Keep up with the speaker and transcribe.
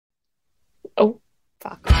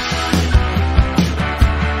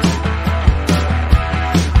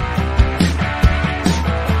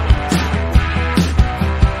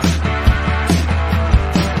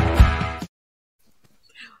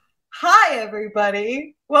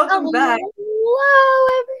everybody. Welcome back.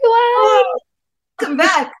 Hello, everyone. Hello. Welcome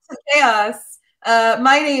back to Chaos.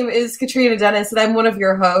 My name is Katrina Dennis, and I'm one of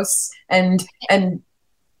your hosts. And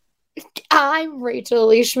I'm Rachel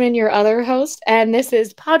Leishman, your other host, and this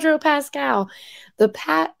is Pedro Pascal, the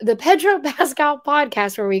Pedro Pascal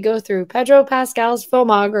podcast, where we go through Pedro Pascal's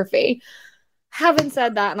filmography. Haven't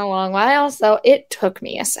said that in a long while, so it took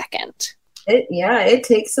me a second. it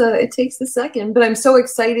takes a second, but I'm so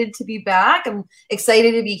excited to be back. I'm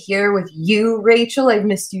excited to be here with you, Rachel. I've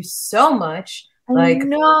missed you so much.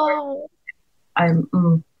 No.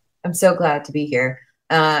 I'm so glad to be here.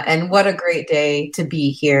 And what a great day to be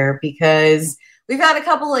here, because we've had a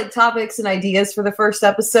couple topics and ideas for the first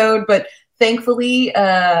episode, but thankfully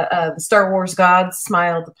the Star Wars gods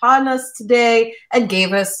smiled upon us today and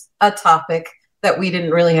gave us a topic that we didn't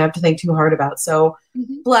really have to think too hard about. So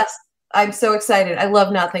blessed. I'm so excited. I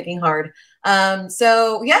love not thinking hard.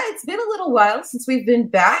 So yeah, it's been a little while since we've been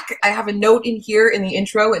back. I have a note in here in the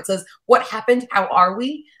intro. It says, "What happened? How are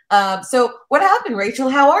we?" So what happened, Rachel?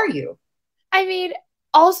 How are you? I mean,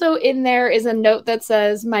 also in there is a note that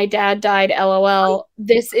says, "My dad died, LOL.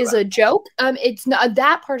 This is a joke." It's not,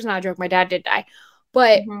 that part's not a joke. My dad did die.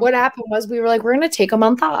 But what happened was we were like, we're going to take a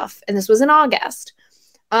month off. And this was in August.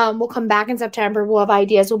 We'll come back in September. We'll have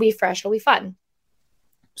ideas. We'll be fresh. It'll be fun.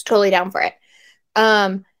 I was totally down for it.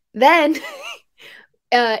 Then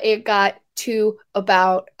it got to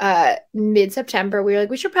about mid-September. We were like,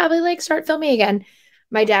 we should probably start filming again.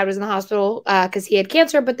 My dad was in the hospital because he had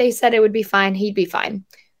cancer, but they said it would be fine. He'd be fine.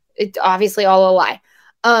 It's obviously all a lie.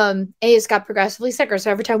 And he just got progressively sicker. So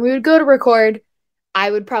every time we would go to record, I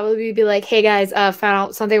would probably be like, hey guys, found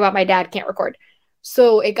out something about my dad, can't record.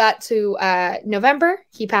 So it got to November.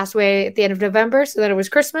 He passed away at the end of November. So then it was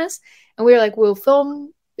Christmas. And we were like, we'll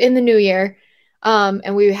film in the new year.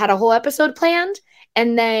 And we had a whole episode planned.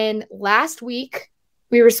 And then last week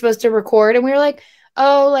we were supposed to record, and we were like,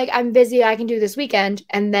 oh, I'm busy, I can do this weekend.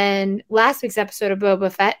 And then last week's episode of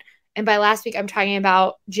Boba Fett, and by last week I'm talking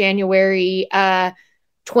about January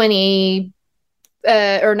 20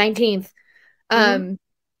 or 19th. I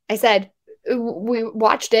said we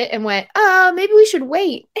watched it and went, maybe we should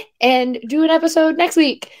wait and do an episode next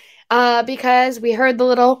week because we heard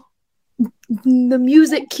the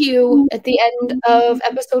music cue at the end of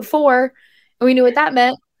episode 4, and we knew what that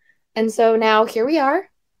meant. And so now here we are.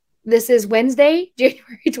 This is Wednesday,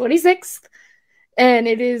 January 26th, and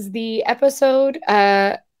it is the episode,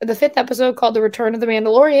 the 5th episode, called The Return of the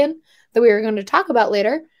Mandalorian, that we are going to talk about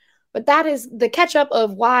later. But that is the catch-up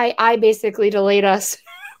of why I basically delayed us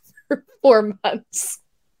for 4 months.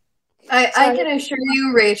 I can assure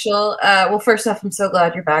you, Rachel. Well, first off, I'm so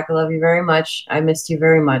glad you're back. I love you very much. I missed you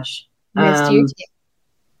very much. Missed you too.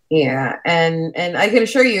 Yeah, and I can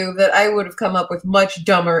assure you that I would have come up with much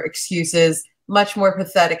dumber excuses, much more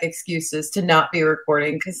pathetic excuses to not be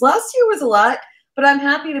recording, because last year was a lot. But I'm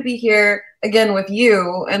happy to be here again with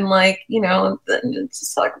you, and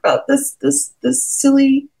just talk about this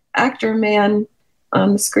silly actor man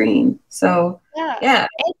on the screen. So yeah.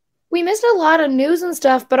 We missed a lot of news and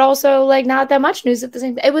stuff, but also not that much news at the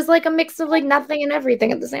same time. It was a mix of nothing and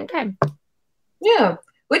everything at the same time. Yeah,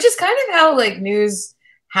 which is kind of how news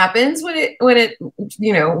happens when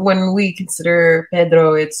we consider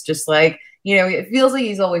Pedro. It's just it feels like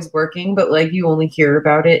he's always working, but you only hear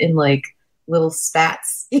about it in little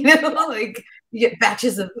spats, you get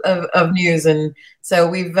batches of news. And so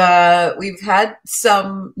we've had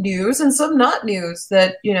some news and some not news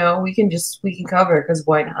that we can cover, because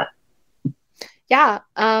why not? Yeah.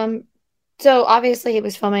 So obviously he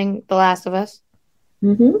was filming The Last of Us.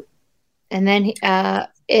 And then and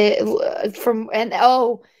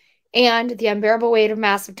The Unbearable Weight of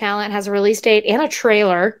Massive Talent has a release date and a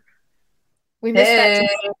trailer. We missed that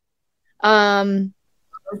too. And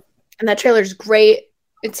that trailer's great.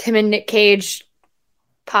 It's him and Nick Cage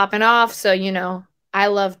popping off, so I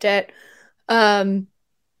loved it. And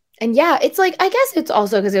yeah, it's I guess it's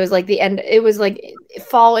also because it was the end. It was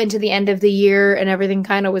fall into the end of the year, and everything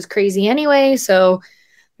kind of was crazy anyway. So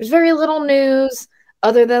there's very little news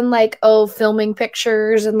other than filming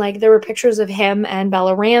pictures, and there were pictures of him and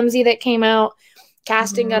Bella Ramsey that came out.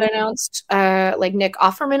 Casting got announced. Nick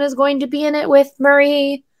Offerman is going to be in it with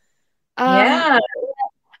Murray. Yeah.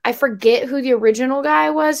 I forget who the original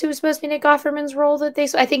guy was who was supposed to be Nick Offerman's role I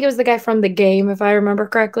think it was the guy from The Game, if I remember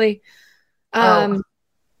correctly.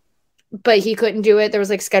 But he couldn't do it. There was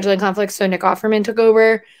scheduling conflicts, so Nick Offerman took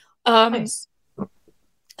over. Nice.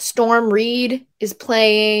 Storm Reed is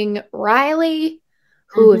playing Riley,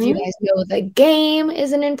 who, if you guys know The Game,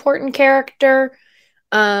 is an important character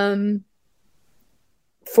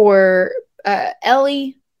for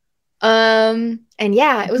Ellie. And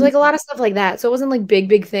yeah, it was like a lot of stuff like that. So it wasn't like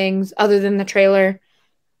big things other than the trailer.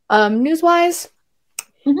 News wise.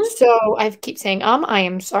 So I keep saying I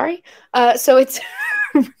am sorry. So it's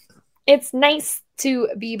it's nice to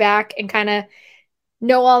be back and kind of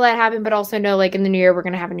know all that happened, but also know like in the new year we're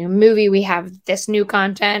gonna have a new movie. We have this new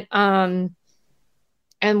content.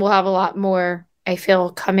 And we'll have a lot more, I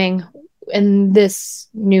feel, coming in this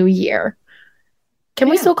new year. Can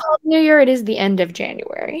we still call it New Year? It is the end of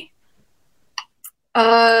January.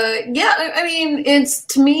 Yeah, I mean,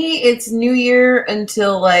 to me, it's New Year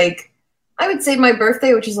until like, I would say my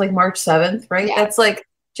birthday, which is like March 7th, right? Yeah. That's like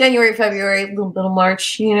January, February, little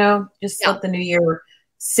March, just let the new year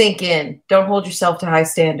sink in. Don't hold yourself to high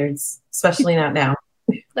standards, especially not now.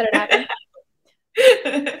 Let it happen.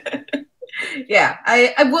 Yeah,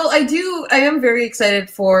 I am very excited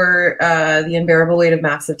for The Unbearable Weight of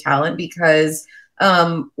Massive Talent because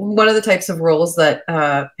one of the types of roles that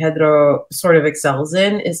Pedro sort of excels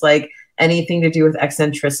in is like anything to do with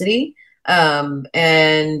eccentricity. And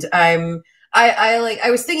I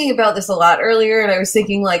was thinking about this a lot earlier, and I was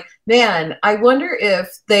thinking like, man, I wonder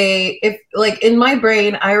if like in my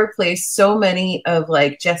brain, I replaced so many of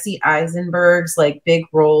like Jesse Eisenberg's like big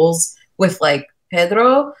roles with like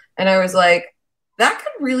Pedro, and I was like, that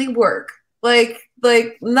could really work. Like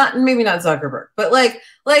not maybe not Zuckerberg, but like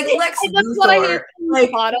Lex Luthor.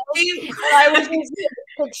 Like I was just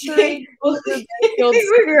picturing.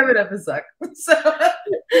 We're having up a suck. So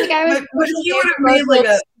like I was but you would have made like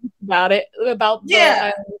about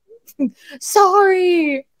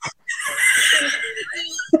sorry.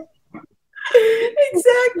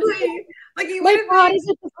 Exactly. Like my body's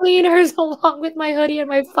at the cleaners along with my hoodie and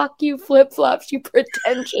my fuck you flip flops, you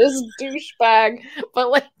pretentious douchebag. But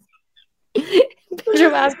like Pedro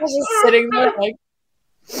Pascal is sitting there like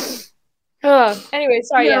anyway,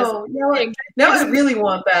 sorry. Now I really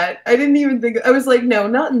want that. I didn't even think. I was like, no,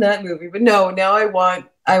 not in that movie. But no, now I want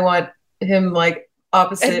him like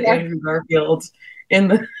opposite Andrew Garfield in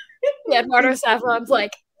the. Yeah, Eduardo Saffron's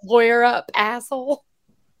like lawyer up asshole.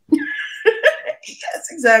 Yes,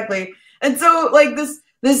 exactly. And so like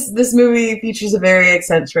this movie features a very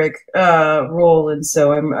eccentric role, and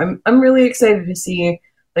so I'm really excited to see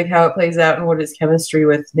like how it plays out and what his chemistry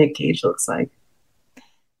with Nick Cage looks like.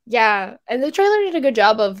 Yeah, and the trailer did a good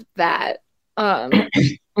job of that,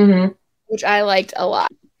 which I liked a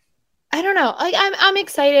lot. I don't know. I'm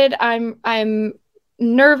excited. I'm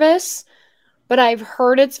nervous, but I've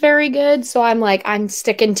heard it's very good, so I'm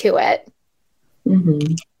sticking to it.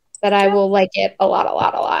 That I will like it a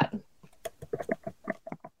lot.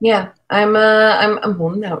 Yeah, I'm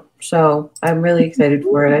holding out, so I'm really excited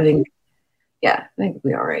for it. I think it'll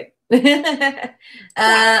be all right. All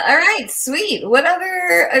right, sweet. What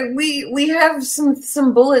other we have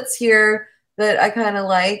some bullets here that I kind of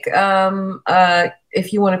like.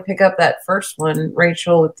 If you want to pick up that first one,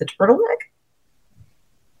 Rachel, with the turtleneck.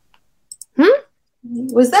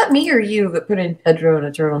 Was that me or you that put in Pedro in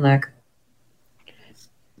a turtleneck?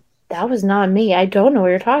 That was not me. I don't know what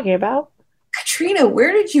you're talking about. Katrina,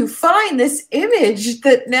 where did you find this image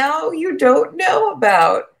that now you don't know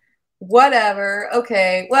about? Whatever.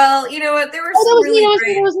 Okay. Well, you know what? There were some really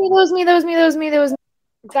great. That was me. That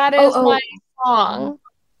is my song.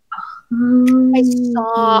 My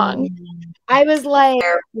song. I was like,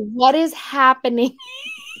 what is happening?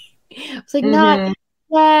 I was like, not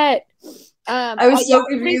yet. I was so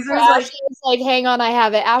confused. Ashley was like, hang on, I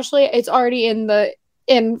have it. Ashley, it's already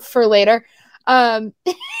in for later.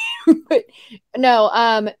 But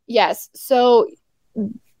no, yes. So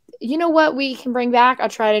you know what we can bring back? A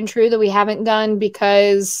tried and true that we haven't done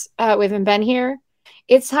because we haven't been here.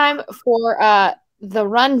 It's time for the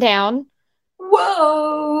rundown.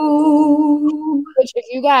 Whoa! Which, if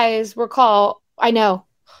you guys recall, I know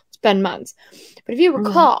it's been months, but if you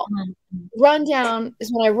recall, rundown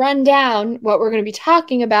is when I run down what we're going to be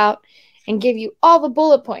talking about and give you all the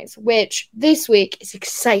bullet points, which this week is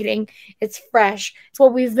exciting. It's fresh. It's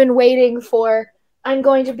what we've been waiting for. I'm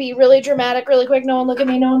going to be really dramatic, really quick. No one look at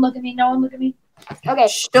me. Okay.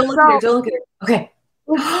 Shh, don't look at her. Okay.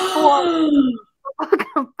 Book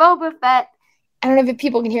of Boba Fett. I don't know if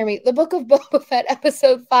people can hear me. The Book of Boba Fett,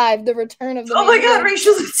 Episode 5, The Return of the Oh my God,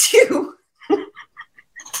 Rachel, it's you.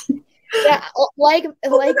 Yeah, like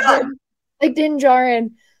Din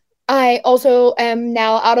Djarin, I also am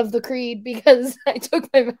now out of the creed because I took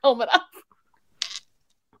my helmet off.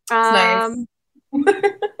 Nice.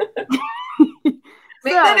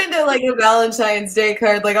 Make that into like a Valentine's Day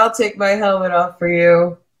card. Like, I'll take my helmet off for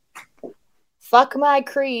you. Fuck my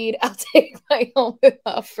creed. I'll take my helmet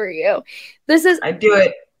off for you. I do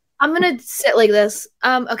it. I'm gonna sit like this.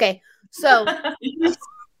 Okay. So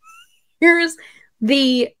here's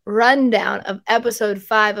the rundown of episode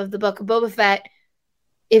 5 of the Book of Boba Fett,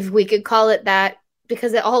 if we could call it that,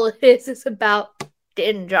 because all it is about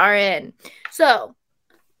Din Djarin. So,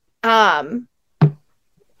 trying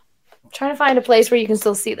to find a place where you can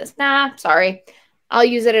still see this. Nah, sorry. I'll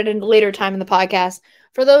use it at a later time in the podcast.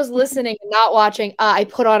 For those listening and not watching, I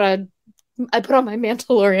put on my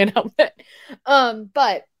Mandalorian helmet.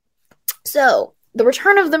 But so the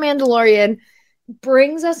Return of the Mandalorian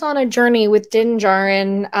brings us on a journey with Din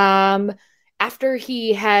Djarin after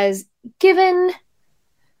he has given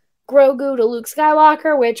Grogu to Luke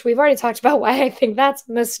Skywalker, which we've already talked about why I think that's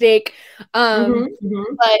a mistake. But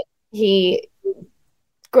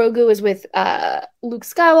Grogu is with Luke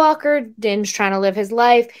Skywalker. Din's trying to live his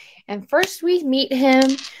life. And first we meet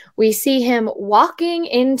him. We see him walking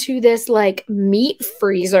into this like meat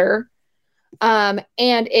freezer. And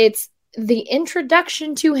it's the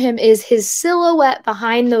introduction to him is his silhouette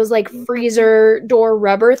behind those like freezer door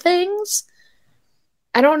rubber things.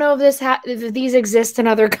 I don't know if these exist in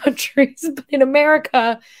other countries, but in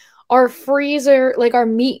America, our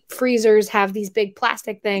meat freezers have these big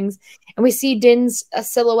plastic things, and we see Din's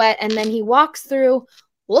silhouette, and then he walks through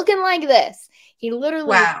looking like this. He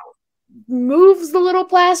literally moves the little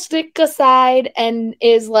plastic aside and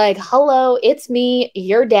is like, "Hello, it's me,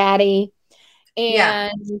 your daddy."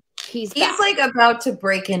 And he's like about to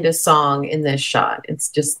break into song in this shot. It's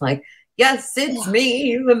just like, yes, it's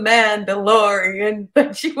me, the Mandalorian,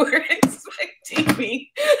 but you weren't expecting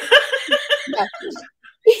me.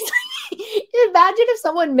 Imagine if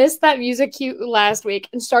someone missed that music cue last week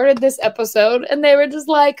and started this episode and they were just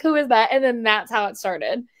like, who is that? And then that's how it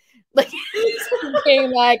started. Like,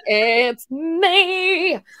 being like, it's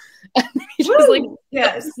me. Just like,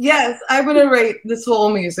 yes, I'm gonna write this whole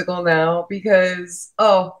musical now because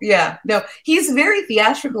he's very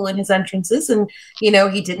theatrical in his entrances, and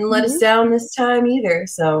he didn't let us down this time either.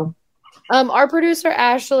 So our producer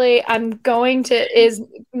Ashley is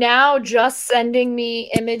now just sending me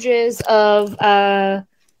images of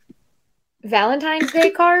Valentine's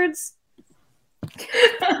Day cards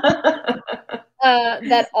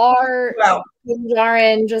that are Din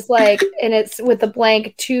Djarin, just like, and it's with a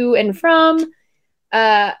blank to and from.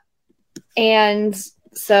 And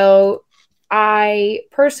so I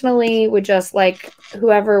personally would just like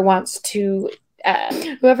whoever wants to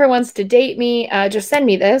date me, just send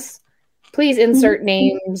me this. Please insert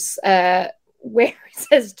names where it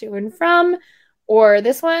says to and from, or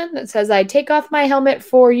this one that says, I take off my helmet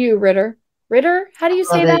for you, Ritter. Ritter? How do you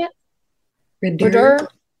say that? Ritter?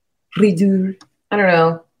 Ritter. I don't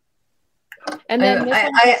know. And then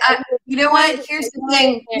you know what? Here's the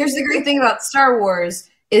thing. Here's the great thing about Star Wars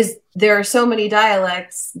is there are so many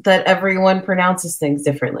dialects that everyone pronounces things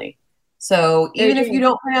differently. So even if you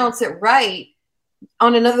don't pronounce it right,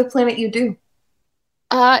 on another planet you do.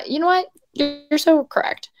 You know what? You're so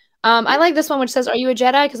correct. I like this one, which says, are you a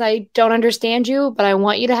Jedi? Because I don't understand you, but I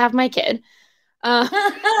want you to have my kid. It's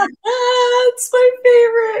my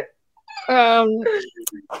favorite.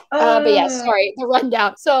 But yeah, sorry, the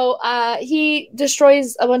rundown. So he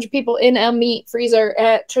destroys a bunch of people in a meat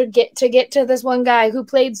freezer to get to this one guy who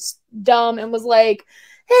played dumb and was like,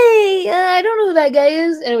 hey, I don't know who that guy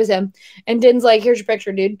is. And it was him. And Din's like, here's your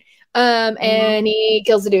picture, dude. And he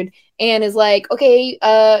kills the dude and is like, okay,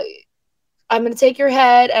 I'm going to take your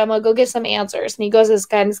head and I'm going to go get some answers. And he goes to this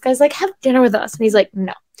guy, and this guy's like, have dinner with us. And he's like,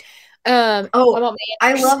 no. I love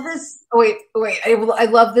this. Wait. I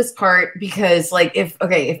love this part because, like, if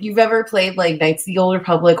you've ever played like Knights of the Old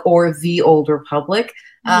Republic or The Old Republic,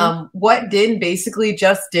 what Din basically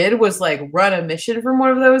just did was like run a mission from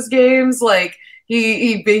one of those games. Like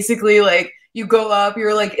he basically, like, you go up,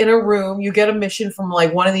 you're like in a room, you get a mission from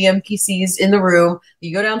like one of the NPCs in the room,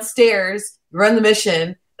 you go downstairs, you run the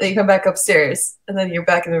mission, then you come back upstairs, and then you're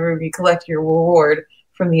back in the room, you collect your reward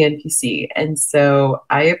from the NPC. And so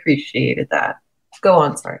I appreciated that. Go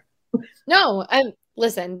on, sorry. No,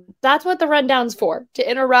 listen, that's what the rundown's for. To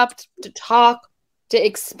interrupt, to talk, to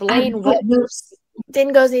explain what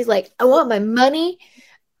Din goes, he's like, I want my money.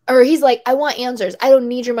 Or he's like, I want answers. I don't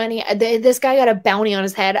need your money. This guy got a bounty on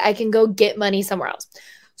his head. I can go get money somewhere else.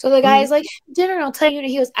 So the guy's like, dinner, I'll tell you.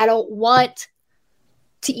 He goes, I don't want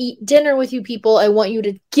to eat dinner with you people. I want you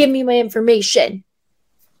to give me my information.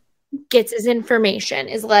 Gets his information.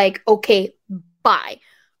 Is like, okay, bye.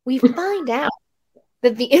 We find out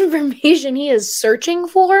that the information he is searching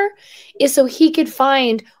for is so he could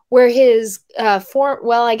find where his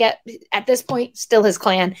I get at this point still his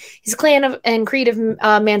clan and creed of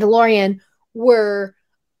Mandalorian were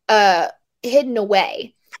hidden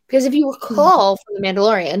away. Because if you recall from the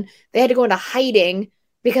Mandalorian, they had to go into hiding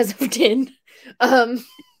because of Din.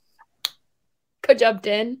 jumped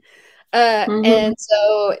in. And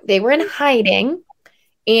so they were in hiding,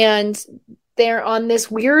 and they're on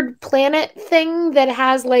this weird planet thing that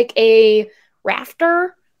has like a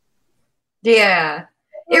rafter. Yeah.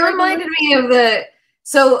 It reminded me of the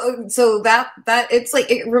that it's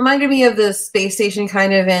like it reminded me of the space station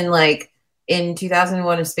kind of in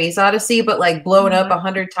 2001 A Space Odyssey, but like blown up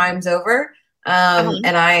 100 times over.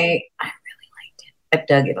 And I really liked it. I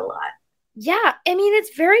dug it a lot. Yeah, I mean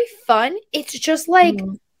it's very fun. It's just like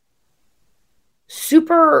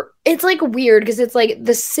super, it's like weird because it's like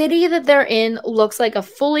the city that they're in looks like a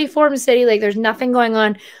fully formed city, like there's nothing going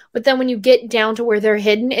on, but then when you get down to where they're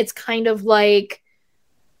hidden, it's kind of like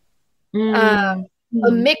a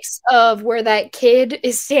mix of where that kid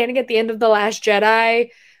is standing at the end of The Last Jedi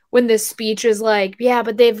when this speech is like, yeah,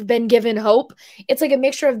 but they've been given hope. It's like a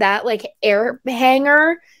mixture of that, like air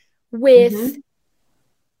hanger with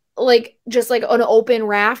like just like an open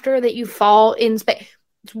rafter that you fall in space.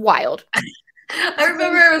 It's wild. I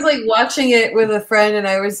remember I was like watching it with a friend and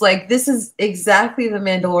I was like, this is exactly the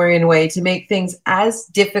Mandalorian way to make things as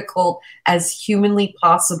difficult as humanly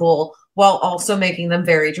possible while also making them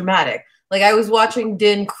very dramatic. Like I was watching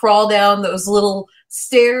Din crawl down those little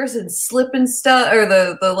stairs and slip and stuff, or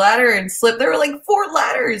the ladder and slip. There were like 4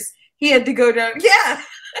 ladders he had to go down. Yeah.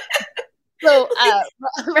 So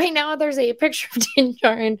right now there's a picture of Din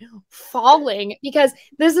Djarin falling because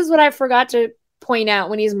this is what I forgot to point out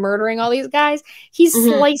when he's murdering all these guys. He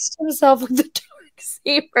sliced himself with the dark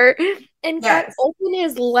saber and cut open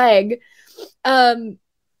his leg, and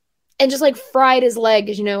just like fried his leg,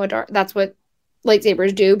 because you know that's what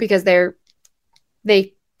lightsabers do because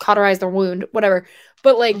they cauterize their wound, whatever.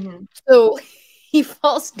 But like, so he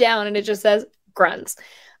falls down and it just says grunts,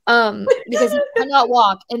 because he cannot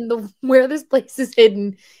walk, and where this place is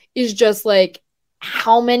hidden is just like,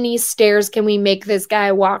 how many stairs can we make this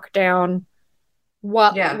guy walk down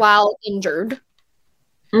while injured?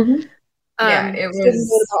 Yeah, it was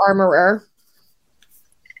the armorer.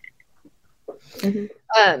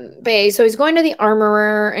 But so he's going to the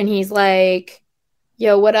armorer and he's like,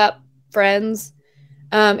 yo, what up, friends?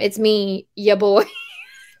 It's me, ya boy.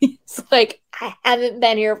 It's like, I haven't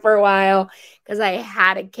been here for a while because I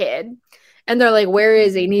had a kid. And they're like, where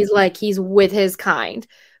is he? And he's like, he's with his kind.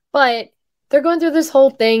 But they're going through this whole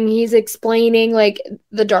thing. He's explaining like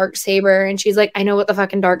the dark saber, and she's like, I know what the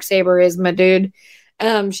fucking dark saber is, my dude.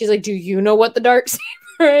 She's like, do you know what the dark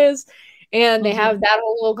saber is? And they have that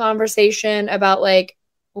whole little conversation about like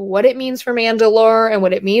what it means for Mandalore and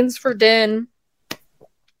what it means for Din.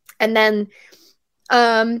 And then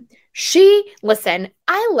I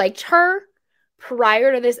liked her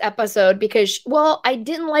prior to this episode because, I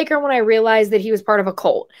didn't like her when I realized that he was part of a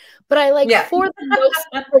cult, but I for the most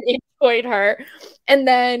part enjoyed her. And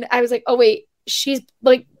then I was like, oh wait, she's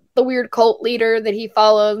like the weird cult leader that he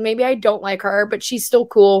follows. Maybe I don't like her, but she's still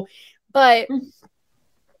cool. But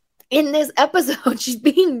in this episode, she's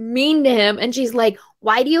being mean to him, and she's like,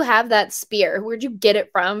 why do you have that spear? Where'd you get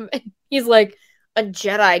it from? And he's like, a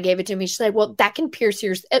Jedi gave it to me. She's like, well, that can pierce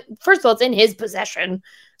your... First of all, it's in his possession,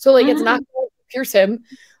 so like it's not going to pierce him.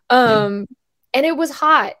 And it was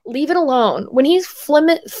hot. Leave it alone. When he's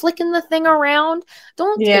flicking the thing around,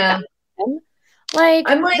 don't take that from him. Like,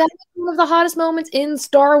 that's one of the hottest moments in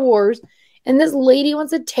Star Wars, and this lady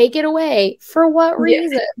wants to take it away. For what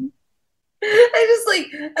reason?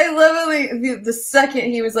 I love how the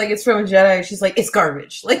second he was like, it's from a Jedi, she's like, it's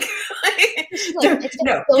garbage. Like, no, get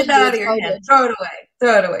that out of your hand. Throw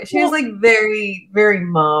it away. She was like very, very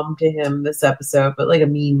mom to him this episode, but like a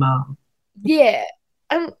mean mom. Yeah.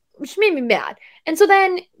 Which made me mad. And so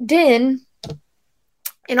then Din,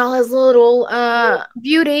 in all his little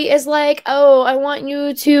beauty, is like, oh, I want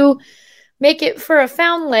you to make it for a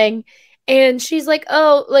foundling. And she's like,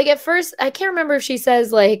 oh, like at first, I can't remember if she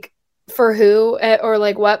says like, for who or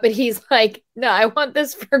like what, but he's like, no, I want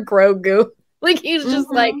this for Grogu. Like he's just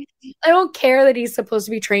like, I don't care that he's supposed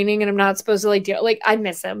to be training and I'm not supposed to like deal, like I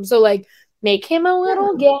miss him, so like make him a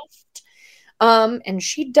little gift. And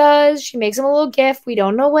she makes him a little gift. We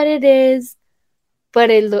don't know what it is, but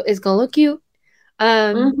it's gonna look cute. Made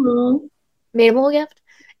him a little gift,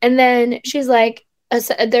 and then she's like,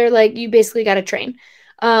 they're like, you basically got to train.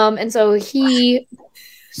 And so he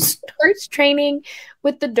starts training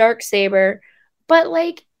with the dark saber, but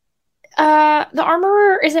like the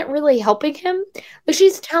armorer isn't really helping him. Like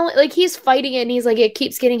she's telling, like he's fighting it and he's like, it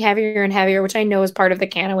keeps getting heavier and heavier, which I know is part of the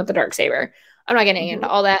canon with the dark saber. I'm not getting into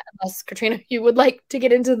all that unless Katrina, you would like to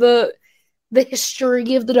get into the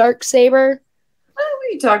history of the dark saber.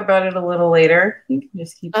 We can talk about it a little later. You can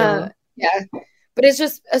just keep going. But it's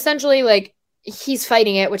just essentially like he's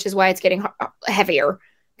fighting it, which is why it's getting heavier,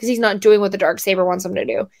 because he's not doing what the Darksaber wants him to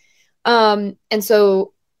do. And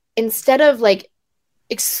so instead of like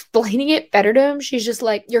explaining it better to him, she's just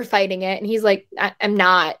like, you're fighting it. And he's like, I'm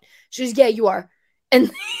not. She's, yeah, you are.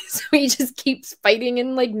 And so he just keeps fighting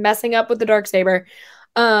and like messing up with the Darksaber.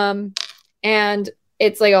 And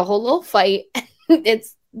it's like a whole little fight.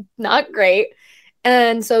 It's not great.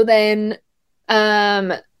 And so then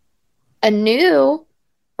a new,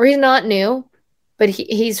 or he's not new, but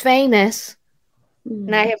he's famous.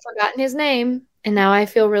 And I have forgotten his name. And now I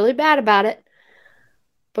feel really bad about it.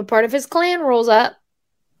 But part of his clan rolls up.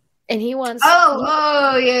 And he wants...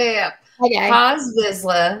 yeah. Okay. Paz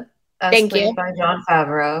Vizsla. Thank you. By Jon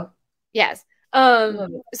Favreau. Yes.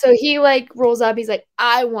 So he like rolls up. He's like,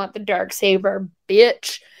 I want the Darksaber,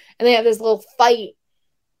 bitch. And they have this little fight.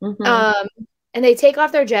 Mm-hmm. And they take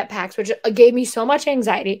off their jetpacks, which gave me so much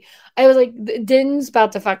anxiety. I was like, Din's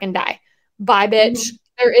about to fucking die. Bye, bitch. Mm-hmm.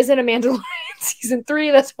 There isn't a Mandalorian season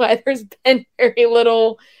 3. That's why there's been very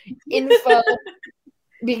little info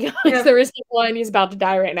because there isn't one. He's about to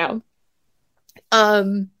die right now.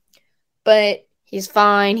 But he's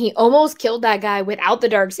fine. He almost killed that guy without the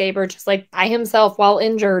Darksaber, just like by himself while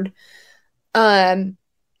injured. And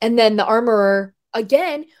then the armorer,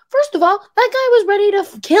 again, first of all, that guy was ready to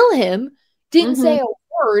kill him. Didn't say a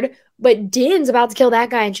word, but Din's about to kill that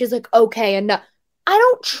guy. And she's like, okay, enough. I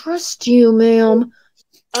don't trust you, ma'am.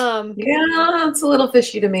 Yeah, it's a little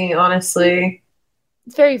fishy to me, honestly.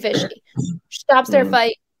 It's very fishy. She stops their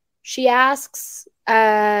fight. She asks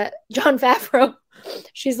Jon Favreau,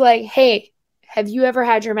 she's like, hey, have you ever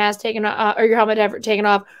had your mask taken off or your helmet ever taken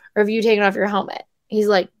off, or have you taken off your helmet? He's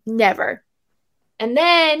like, never. And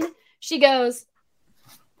then she goes,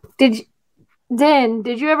 Did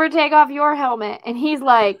you ever take off your helmet? And he's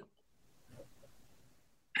like,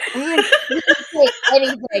 he didn't say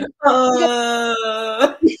anything.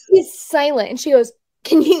 He's silent. And she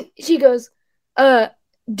goes,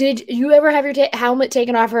 did you ever have your helmet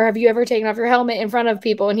taken off, or have you ever taken off your helmet in front of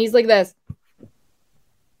people? And he's like this.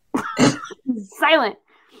 Silent.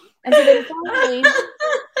 And so then finally,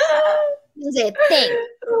 doesn't say a thing.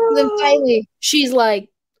 And then finally, she's like,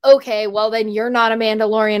 okay, well then you're not a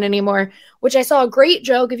Mandalorian anymore. Which I saw a great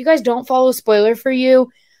joke. If you guys don't follow Spoiler For You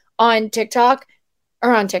on TikTok,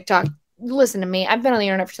 listen to me. I've been on the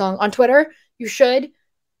internet for so long. On Twitter, you should.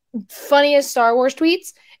 Funniest Star Wars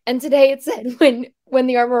tweets. And today it said when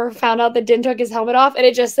the armorer found out that Din took his helmet off, and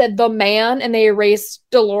it just said the man, and they erased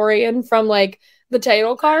DeLorean from like the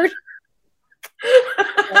title card.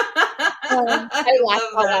 I laughed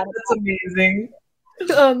all that. That's amazing.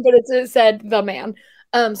 But it said the man.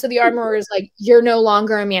 So the armorer is like, you're no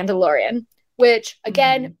longer a Mandalorian. Which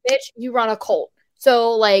again, bitch, you run a cult.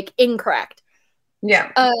 So like incorrect.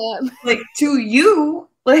 Yeah. Like to you,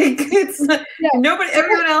 like it's nobody.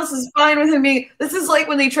 Everyone else is fine with him being. This is like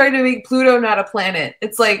when they try to make Pluto not a planet.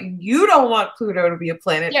 It's like you don't want Pluto to be a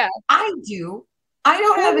planet. Yeah, I do. I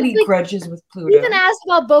don't have any grudges with Pluto. Even asked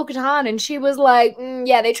about Bo-Katan, and she was like,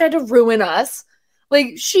 "Yeah, they tried to ruin us."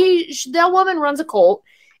 Like that woman runs a cult,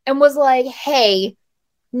 and was like, "Hey,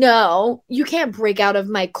 no, you can't break out of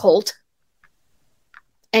my cult."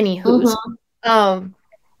 Anywho's, so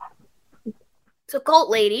cult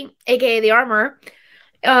lady, aka the armorer,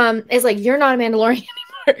 is like, you're not a Mandalorian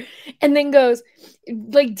anymore, and then goes,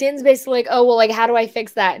 like, Din's basically like, oh well, like, how do I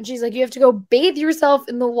fix that? And she's like, you have to go bathe yourself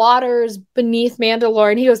in the waters beneath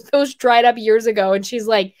Mandalore. And he goes, those dried up years ago. And she's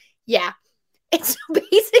like, yeah. And so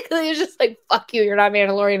basically it's just like, fuck you, you're not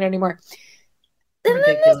Mandalorian anymore. And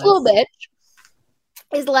then this little bitch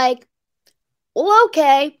is like, well,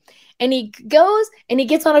 okay. And he goes and he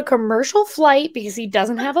gets on a commercial flight because he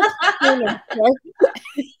doesn't have a plane anymore.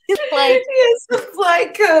 He's like, he has a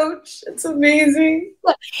flight coach. It's amazing.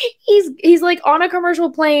 He's like on a commercial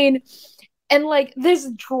plane, and like this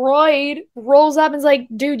droid rolls up and is like,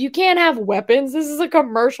 dude, you can't have weapons. This is a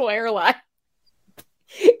commercial airline.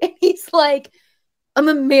 And he's like, I'm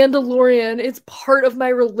a Mandalorian. It's part of my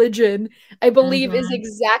religion, I believe is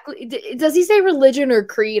exactly. Does he say religion or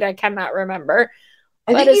creed? I cannot remember.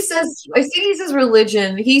 I think he says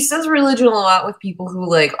religion. He says religion a lot with people who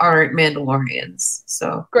like aren't Mandalorians.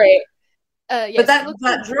 So great. Yes, but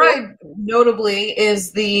that droid notably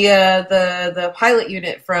is the pilot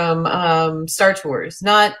unit from Star Tours,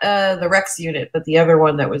 not the Rex unit, but the other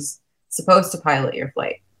one that was supposed to pilot your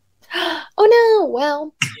flight. Oh no!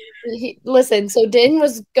 Well, listen. So Din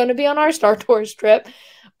was going to be on our Star Tours trip,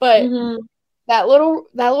 but that little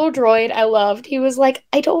droid I loved. He was like,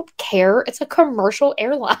 I don't care. It's a commercial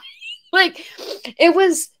airline. Like, it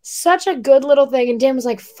was such a good little thing. And Dan was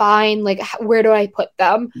like, fine. Like, where do I put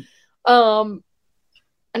them?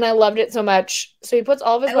 and I loved it so much. So he puts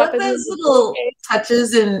all of his I love weapons in those the little case.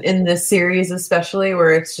 touches in this series, especially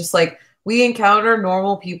where it's just like we encounter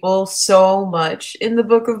normal people so much in the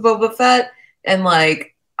Book of Boba Fett, and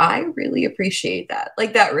like I really appreciate that.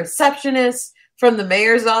 Like that receptionist from the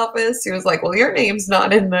mayor's office, he was like, "Well, your name's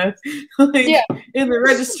not in the Yeah. in the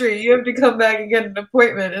registry. You have to come back and get an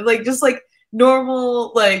appointment." And like just like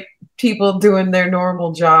normal like people doing their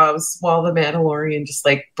normal jobs while the Mandalorian just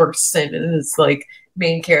like bursts in and is like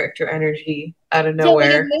main character energy out of Yeah, like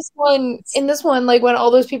nowhere. in this one, like when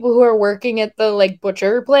all those people who are working at the like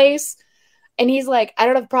butcher place, and he's like, I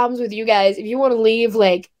don't have problems with you guys. If you want to leave,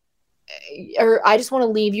 like, or I just want to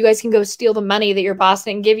leave, you guys can go steal the money that your boss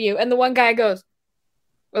didn't give you. And the one guy goes,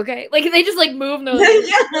 okay, like they just like move. No,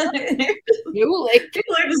 Yeah. you like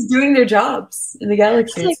People are just doing their jobs in the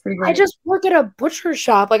galaxy. like, It's pretty I great. just work at a butcher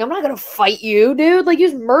shop. Like I'm not gonna fight you, dude. Like you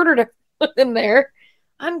just murdered everyone in there.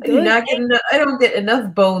 I'm I do good. not get enough. I don't get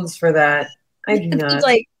enough bones for that. I do It's not.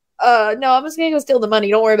 like, no, I'm just gonna go steal the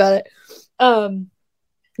money. Don't worry about it.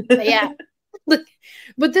 But yeah,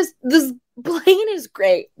 but this plane is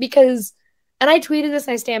great because, and I tweeted this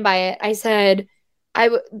and I stand by it. I said,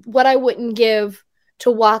 what I wouldn't give to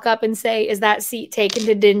walk up and say, is that seat taken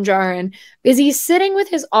to Din Djarin? Because he's sitting with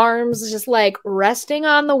his arms just like resting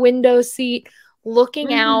on the window seat,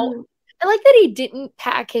 looking out. I like that he didn't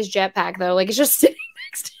pack his jetpack though. Like it's just sitting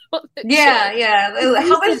next to him. On the chair. Yeah.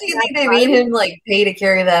 How much do you think they made him like pay to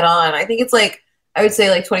carry that on? I think it's like I would say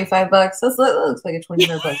like $25. That looks like a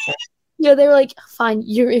 $25 check. Yeah, they were like, fine,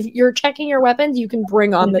 if you're checking your weapons, you can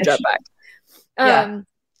bring on the jetpack. Yeah.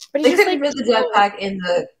 But They he's just couldn't like fit the jetpack in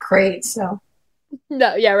the crate, so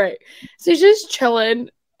no, yeah, right. So he's just chilling.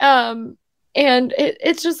 And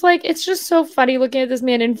it's just like it's just so funny looking at this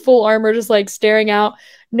man in full armor, just like staring out,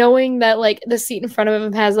 knowing that like the seat in front of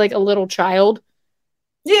him has like a little child.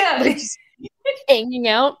 Yeah. Like, hanging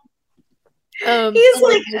out. He's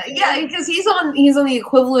like yeah, because he's on the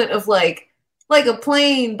equivalent of like a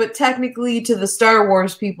plane, but technically to the Star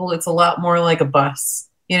Wars people, it's a lot more like a bus,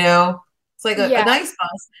 you know? It's like a nice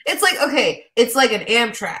bus. It's like, okay, it's like an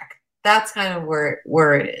Amtrak. That's kind of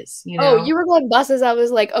where it is, you know? Oh, you were going buses. I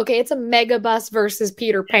was like, okay, it's a mega bus versus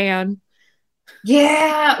Peter Pan.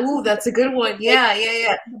 Yeah. Ooh, that's a good one.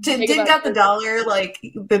 Yeah. Did got the dollar, like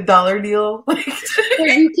the dollar deal.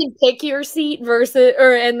 Where you can pick your seat versus,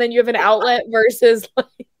 and then you have an outlet versus like.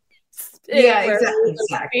 Yeah,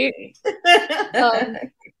 exactly.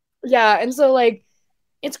 Yeah, and so like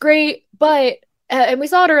it's great, but and we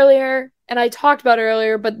saw it earlier, and I talked about it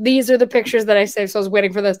earlier, but these are the pictures that I saved, so I was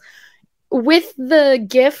waiting for this. With the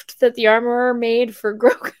gift that the armorer made for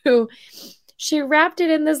Grogu, she wrapped it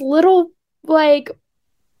in this little like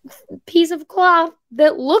piece of cloth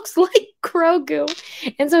that looks like Grogu.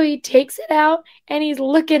 And so he takes it out and he's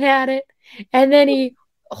looking at it, and then he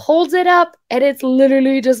holds it up, and it's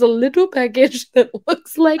literally just a little package that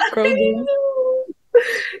looks like Grogu.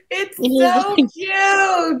 It's so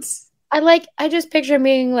cute. I just picture him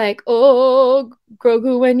being like, oh,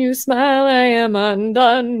 Grogu, when you smile, I am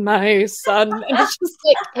undone, my son. And it's just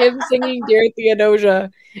like him singing Dear Theodosia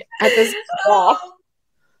at this ball.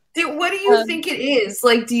 Dude, what do you think it is?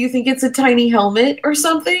 Like, do you think it's a tiny helmet or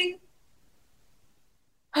something?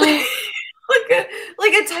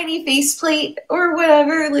 like a tiny faceplate or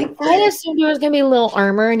whatever. Like I assumed it was gonna be a little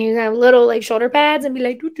armor and you have little like shoulder pads and be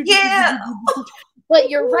like, yeah. But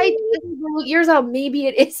you're right. Years out, maybe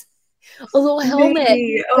it is a little helmet.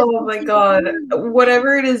 Maybe. Oh my god!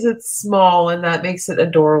 Whatever it is, it's small, and that makes it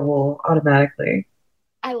adorable automatically.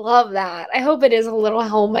 I love that. I hope it is a little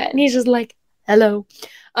helmet, and he's just like, "Hello."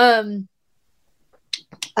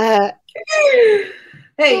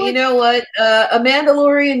 Hey, you know what? A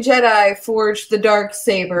Mandalorian Jedi forged the dark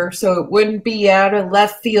saber, so it wouldn't be out of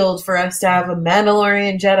left field for us to have a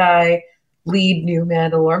Mandalorian Jedi lead new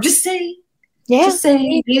Mandalore. I'm just saying. Yeah. Just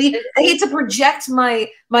saying. Maybe I hate to project my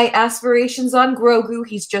aspirations on Grogu.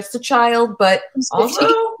 He's just a child, but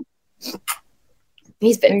also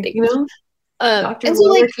he's 50. You know, and so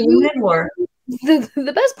like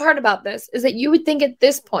the best part about this is that you would think at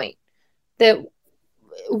this point that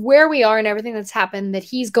where we are and everything that's happened, that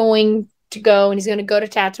he's going to go and he's going to go to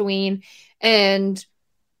Tatooine, and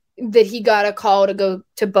that he got a call to go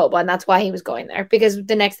to Boba, and that's why he was going there, because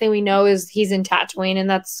the next thing we know is he's in Tatooine, and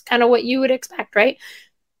that's kind of what you would expect, right?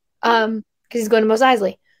 Because he's going to Mos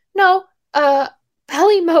Eisley. No,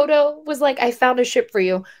 Pelimoto was like, I found a ship for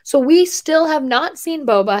you. So we still have not seen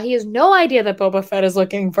Boba. He has no idea that Boba Fett is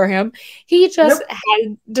looking for him. He just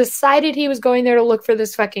had decided he was going there to look for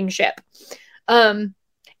this fucking ship. And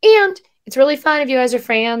it's really fun if you guys are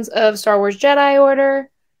fans of Star Wars Jedi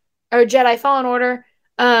Order or Jedi Fallen Order.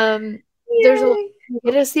 There's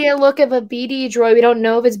We get to see a look of a BD droid. We don't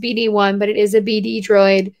know if it's BD1, but it is a BD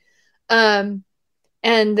droid.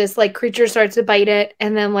 And this like creature starts to bite it,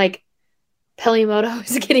 and then like Pelimoto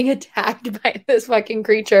is getting attacked by this fucking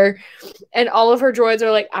creature, and all of her droids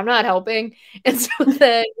are like, I'm not helping. And so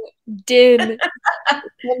then Din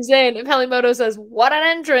comes in, and Pelimoto says, what an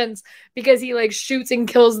entrance, because he like shoots and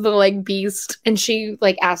kills the like beast, and she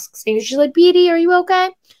like asks, and she's like, BD, are you okay?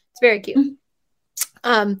 It's very cute.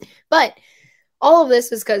 But all of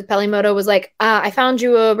this is because Pelimoto was like, I found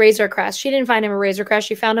you a Razor Crest. She didn't find him a Razor Crest.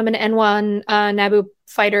 She found him an N1 Naboo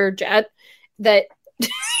fighter jet that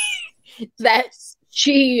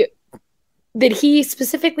he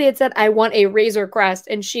specifically had said, I want a Razor Crest.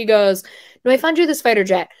 And she goes, no, I found you this fighter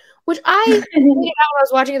jet. Which when I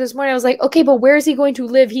was watching it this morning, I was like, okay, but where is he going to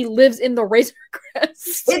live? He lives in the Razor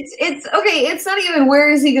Crest. It's okay. It's not even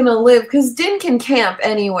where is he going to live, because Din can camp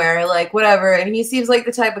anywhere, like whatever, and he seems like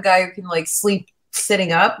the type of guy who can like sleep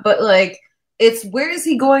sitting up. But like, it's where is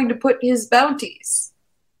he going to put his bounties?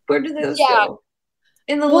 Where do those go?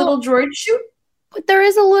 In the little droid chute? But there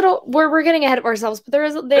is a little. We're getting ahead of ourselves. But there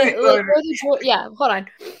is hold on.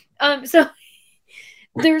 So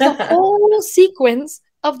there's a whole sequence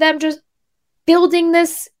of them just building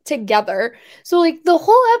this together. So like the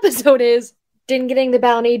whole episode is Din getting the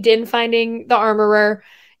bounty, Din finding the armorer,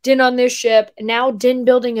 Din on this ship, and now Din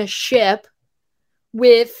building a ship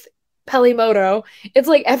with Pelimoto. It's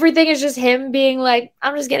like everything is just him being like,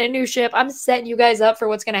 I'm just getting a new ship. I'm setting you guys up for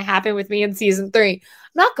what's going to happen with me in season 3. I'm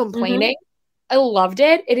not complaining. I loved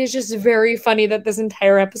it. It is just very funny that this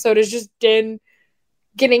entire episode is just Din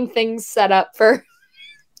getting things set up for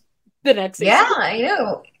the next season. Yeah, I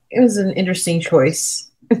know. It was an interesting choice.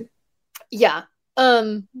 Yeah.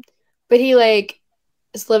 But he like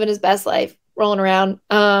is living his best life, rolling around.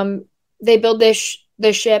 They build this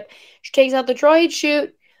ship. She takes out the droid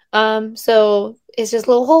chute. So it's just a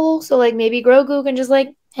little hole. So like maybe Grogu can just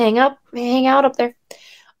like hang out up there.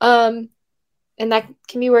 And that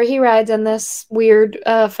can be where he rides on this weird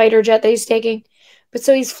fighter jet that he's taking. But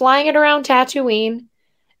so he's flying it around Tatooine,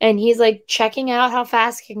 and he's like checking out how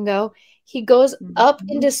fast he can go. He goes up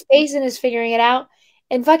into space and is figuring it out,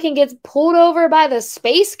 and fucking gets pulled over by the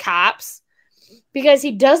space cops because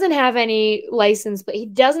he doesn't have any license, but he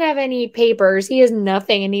doesn't have any papers. He has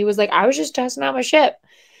nothing. And he was like, I was just testing out my ship.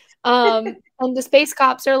 And the space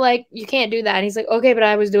cops are like, you can't do that. And he's like, okay, but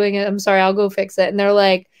I was doing it. I'm sorry. I'll go fix it. And they're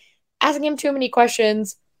like asking him too many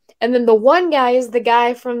questions. And then the one guy is the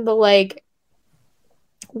guy from the like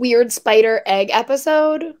weird spider egg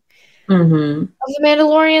episode of The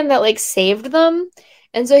Mandalorian that like saved them.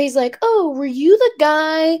 And so he's like, oh, were you the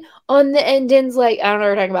guy on the endings? Like, I don't know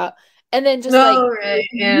what we're talking about. And then just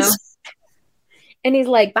and he's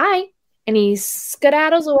like, bye. And he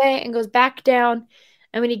skedaddles away and goes back down.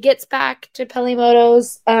 And when he gets back to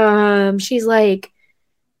Pelimoto's, she's like,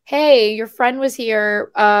 hey, your friend was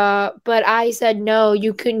here, but I said no,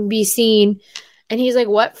 you couldn't be seen. And he's like,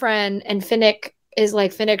 what friend? And Finnick is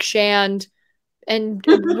like, Finnick Shand. And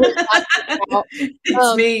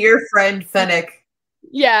it's me, your friend Finnick.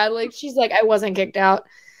 Yeah, like she's like, I wasn't kicked out.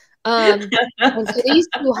 And so these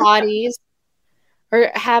two hotties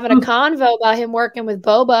are having a convo about him working with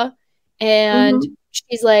Boba, and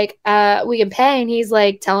she's like, we can pay, and he's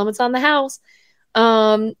like, tell him it's on the house.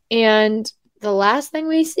 And the last thing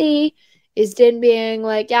we see is Din being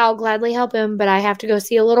like, yeah, I'll gladly help him, but I have to go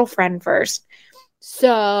see a little friend first.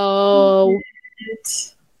 So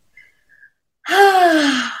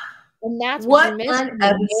and that's what an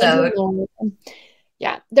episode.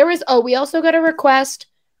 Yeah, there was we also got a request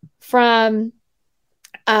from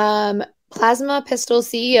Plasma Pistol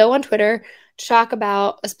CEO on Twitter to talk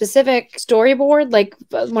about a specific storyboard, like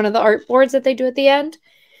one of the art boards that they do at the end,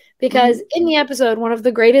 because in the episode, one of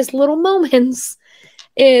the greatest little moments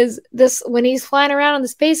is this when he's flying around and the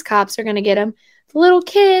space cops are going to get him. The little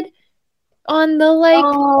kid on the like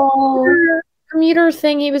commuter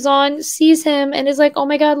thing he was on sees him and is like, oh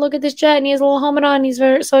my god, look at this jet, and he has a little helmet on, he's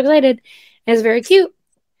so excited, and it's very cute.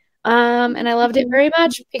 And I loved it very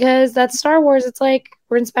much because that's Star Wars. It's like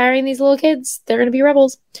we're inspiring these little kids, they're gonna be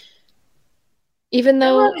rebels, even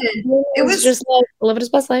though it was just like living his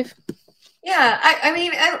best life. Yeah, I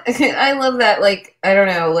mean, I love that. Like, I don't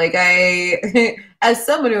know, like I as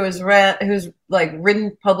someone who's like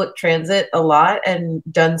ridden public transit a lot and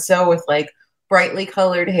done so with like brightly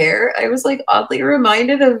colored hair, I was like oddly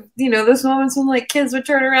reminded of, you know, those moments when like kids would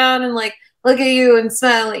turn around and like look at you and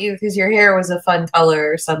smile at you because your hair was a fun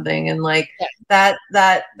color or something. And like that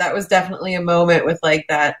was definitely a moment with like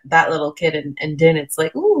that little kid and Din. It's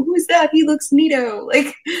like, ooh, who's that? He looks neato.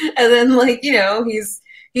 Like, and then like, you know, he's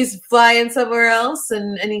he's flying somewhere else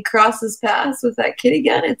and he crosses paths with that kid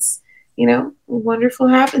again. It's, you know, a wonderful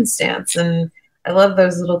happenstance. And I love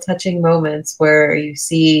those little touching moments where you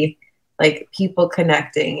see like people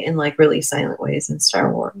connecting in like really silent ways in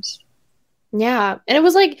Star Wars. Yeah. And it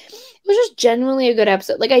was just genuinely a good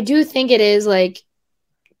episode. Like, I do think it is like,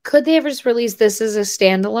 could they ever just release this as a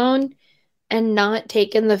standalone and not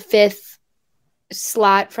take in the 5th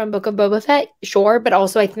slot from Book of Boba Fett? Sure. But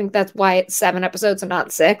also I think that's why it's 7 episodes and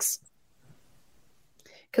not 6.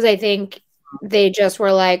 Because I think they just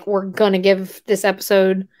were like, we're going to give this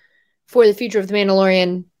episode for the future of The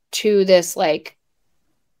Mandalorian to this like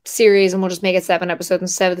series, and we'll just make it 7 episodes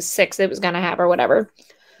instead of the 6 it was going to have or whatever.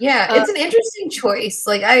 Yeah, it's an interesting choice.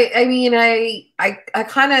 Like, I mean, I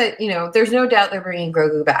kind of, you know, there's no doubt they're bringing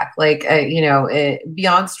Grogu back. Like, you know,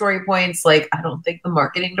 beyond story points, like, I don't think the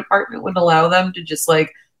marketing department would allow them to just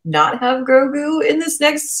like not have Grogu in this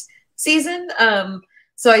next season.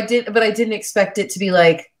 So I didn't expect it to be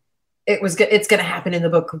like it's going to happen in the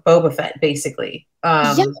Book of Boba Fett, basically.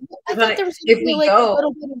 Yeah, I thought there was going to be like a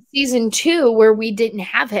little bit of season 2 where we didn't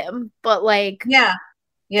have him, but like, yeah,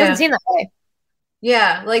 doesn't seem that way.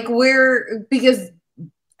 Yeah, like because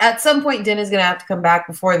at some point Din is going to have to come back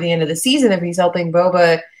before the end of the season if he's helping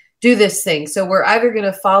Boba do this thing. So we're either going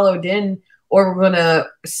to follow Din or we're going to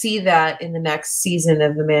see that in the next season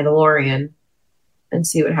of The Mandalorian and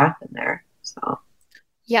see what happened there. So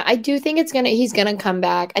yeah, I do think he's going to come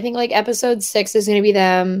back. I think like episode 6 is going to be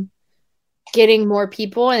them getting more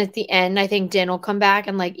people, and at the end I think Din will come back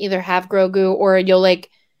and like either have Grogu or you'll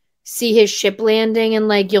like see his ship landing and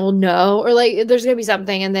like you'll know, or like there's gonna be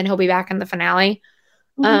something and then he'll be back in the finale.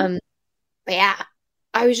 But yeah,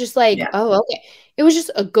 I was just like, oh, okay. It was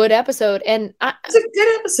just a good episode, and it's a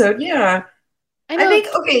good episode. Yeah, I think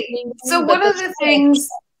okay. So one of the things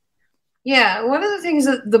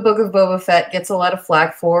that the Book of Boba Fett gets a lot of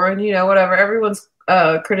flack for, and you know, whatever, everyone's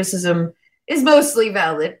criticism is mostly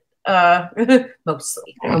valid.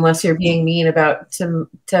 Mostly, unless you're being mean about Tim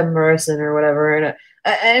Morrison or whatever. And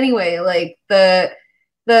anyway, like the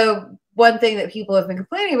one thing that people have been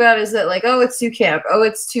complaining about is that like, oh, it's too camp, oh,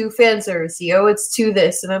 it's too fan servicey, oh, it's too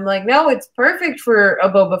this, and I'm like, no, it's perfect for a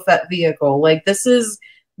Boba Fett vehicle. Like, this is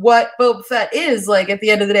what Boba Fett is. Like, at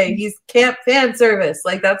the end of the day, he's camp fan service.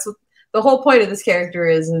 Like, that's what the whole point of this character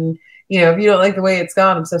is. And you know, if you don't like the way it's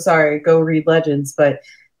gone, I'm so sorry. Go read Legends. But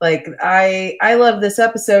like, I love this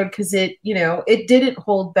episode because it, you know, it didn't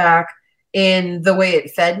hold back in the way it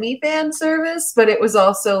fed me fan service, but it was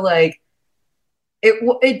also like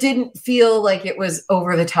it didn't feel like it was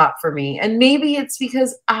over the top for me. And maybe it's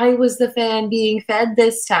because I was the fan being fed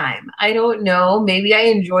this time. I don't know. Maybe I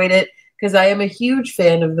enjoyed it because I am a huge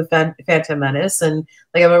fan of the Phantom Menace, and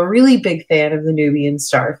like I'm a really big fan of the Nubian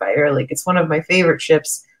Starfighter. Like, it's one of my favorite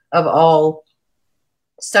ships of all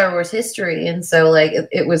Star Wars history, and so like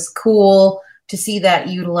it was cool to see that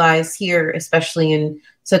utilized here, especially in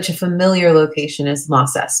such a familiar location as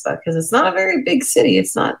Mos Espa, because it's not a very big city.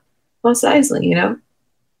 It's not Mos Eisley, you know?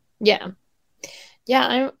 Yeah.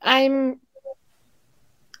 I'm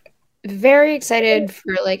very excited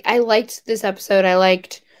for like, I liked this episode. I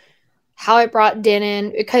liked how it brought Din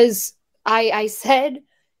in, because I said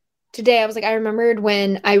today, I was like, I remembered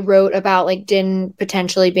when I wrote about like Din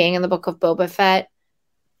potentially being in the Book of Boba Fett.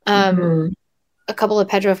 A couple of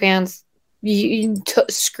Pedro fans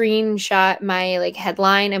screenshot my like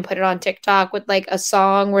headline and put it on TikTok with like a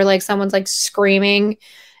song where like someone's like screaming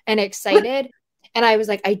and excited. And I was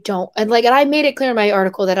like, and I made it clear in my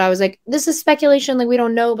article that I was like, this is speculation, like we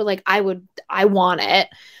don't know, but like I want it.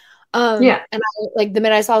 And I, like, the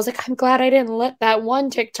minute I saw, I was like, I'm glad I didn't let that one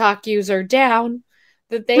TikTok user down,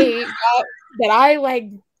 that they got, that I like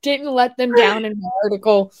didn't let them down in my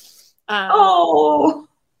article.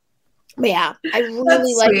 But yeah, I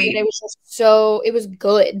really liked it. It was just it was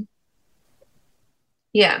good.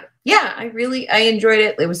 Yeah, I enjoyed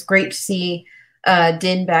it. It was great to see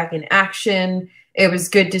Din back in action. It was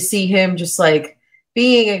good to see him just like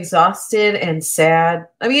being exhausted and sad.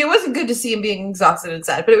 I mean, it wasn't good to see him being exhausted and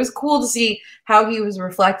sad, but it was cool to see how he was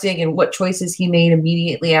reflecting and what choices he made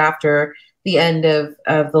immediately after the end of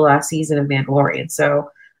the last season of Mandalorian.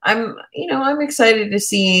 So I'm excited to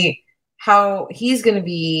see how he's going to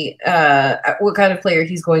be, what kind of player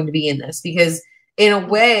he's going to be in this, because in a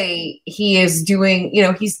way he is doing,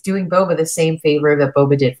 he's doing Boba the same favor that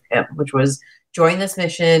Boba did for him, which was join this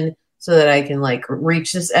mission so that I can like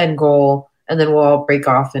reach this end goal, and then we'll all break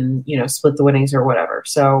off and, split the winnings or whatever.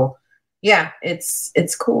 So yeah,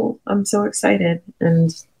 it's cool. I'm so excited.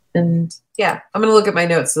 And yeah, I'm going to look at my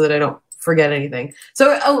notes so that I don't forget anything.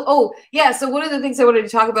 So, yeah. So one of the things I wanted to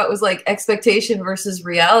talk about was like expectation versus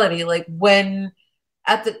reality. Like when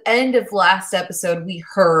at the end of last episode, we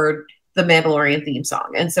heard the Mandalorian theme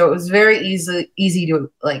song. And so it was very easy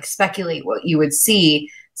to like speculate what you would see.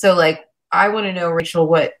 So like, I want to know, Rachel,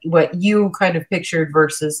 what you kind of pictured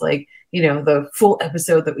versus like, you know, the full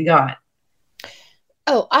episode that we got.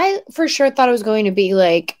 Oh, I for sure thought it was going to be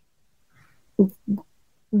like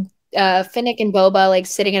Finnick and Boba like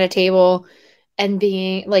sitting at a table and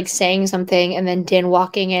being like saying something, and then Din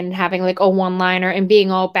walking in and having like a one-liner and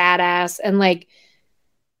being all badass and like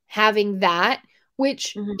having that.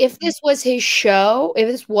 Which, if this was his show, if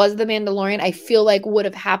this was The Mandalorian, I feel like would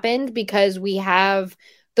have happened because we have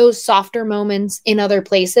those softer moments in other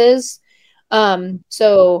places.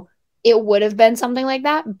 So it would have been something like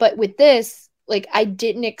that. But with this, like, I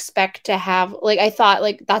didn't expect to have, like, I thought,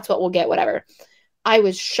 like, that's what we'll get, whatever. I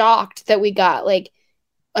was shocked that we got, like,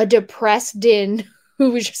 a depressed Din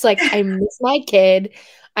who was just like, I miss my kid.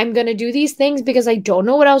 I'm going to do these things because I don't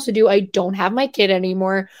know what else to do. I don't have my kid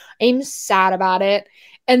anymore. I'm sad about it.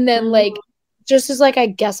 And then, like, just as, like, I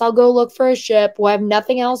guess I'll go look for a ship. We'll have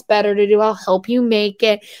nothing else better to do. I'll help you make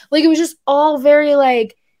it. Like, it was just all very,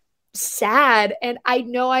 like, sad. And I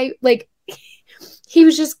know he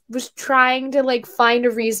was trying to, like, find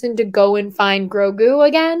a reason to go and find Grogu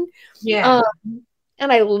again. Yeah.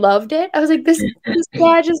 And I loved it. I was like, this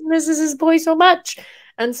guy just misses his boy so much.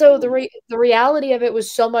 And so the reality of it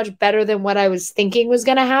was so much better than what I was thinking was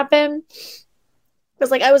going to happen.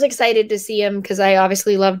 Because, like, I was excited to see him because I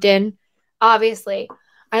obviously loved Din. Obviously.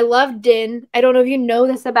 I love Din. I don't know if you know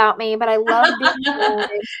this about me, but I love Din.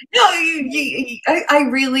 No, I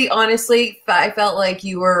really, honestly, I felt like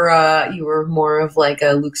you were more of like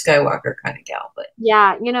a Luke Skywalker kind of gal. But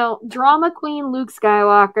yeah, you know, drama queen Luke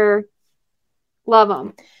Skywalker. Love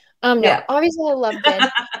him. No, yeah. Obviously I loved him.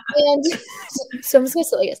 And so I'm just gonna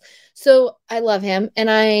say like this. So I love him, and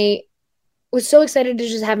I was so excited to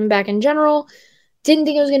just have him back in general. Didn't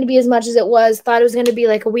think it was gonna be as much as it was. Thought it was gonna be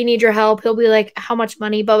like, we need your help. He'll be like, how much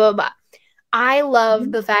money? Blah blah blah. I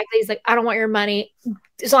love the fact that he's like, I don't want your money.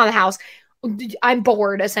 It's on the house. I'm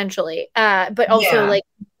bored, essentially. But also like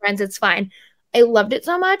friends, it's fine. I loved it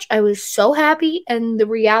so much. I was so happy, and the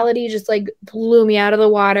reality just like blew me out of the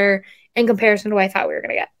water in comparison to what I thought we were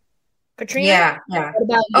gonna get. Katrina, yeah. What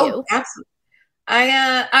about you? Absolutely.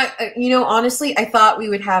 I, you know, honestly, I thought we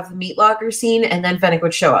would have the meat locker scene, and then Fennec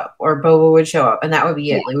would show up, or Boba would show up, and that would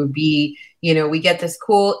be it. It would be, you know, we get this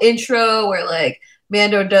cool intro where like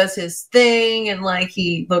Mando does his thing, and like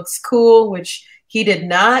he looks cool, which he did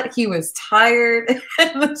not. He was tired,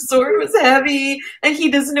 and the sword was heavy, and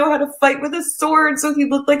he doesn't know how to fight with a sword, so he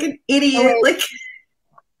looked like an idiot. Like,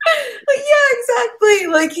 yeah, exactly.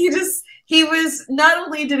 Like he was, not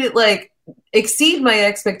only did it like exceed my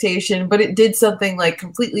expectation, but it did something like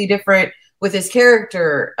completely different with his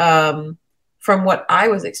character from what I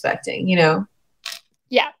was expecting, you know?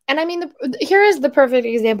 Yeah. And I mean, here is the perfect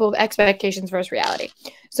example of expectations versus reality.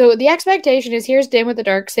 So the expectation is, here's Din with the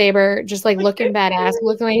Darksaber, just like looking badass,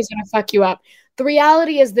 looking like he's going to fuck you up. The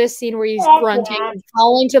reality is this scene where he's grunting and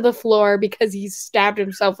falling to the floor because he stabbed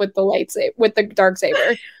himself with the lightsaber, with the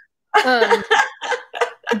Darksaber.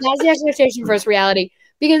 That's the expectation versus reality,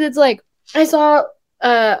 because it's like, I saw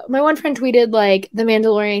my one friend tweeted like, the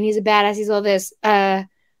Mandalorian, he's a badass, he's all this.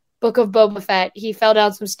 Book of Boba Fett, he fell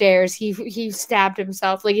down some stairs, he stabbed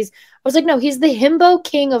himself. Like I was like, no, he's the himbo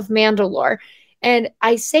king of Mandalore. And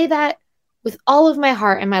I say that with all of my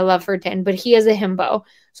heart and my love for Din, but he is a himbo.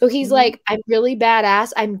 So he's like, I'm really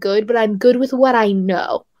badass, I'm good, but I'm good with what I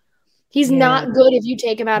know. He's not good if you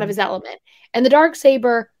take him out of his element. And the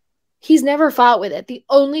Darksaber, he's never fought with it. The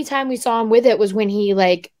only time we saw him with it was when he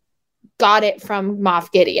like got it from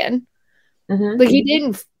Moff Gideon. Like he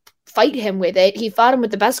didn't fight him with it. He fought him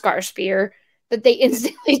with the Beskar spear that they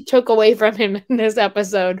instantly took away from him in this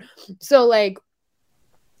episode. So like,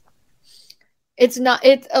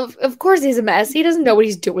 of course he's a mess. He doesn't know what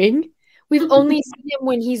he's doing. We've only seen him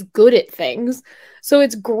when he's good at things. So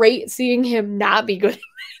it's great seeing him not be good at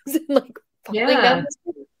things and like falling down his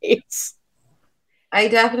face. I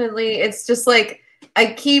definitely, it's just like,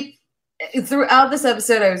 I keep, throughout this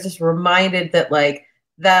episode, I was just reminded that like,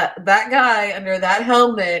 that guy under that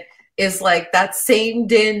helmet is like that same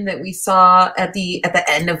Din that we saw at the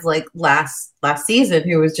end of like last season,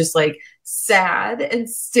 who was just like sad and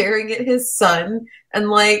staring at his son, and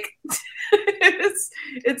like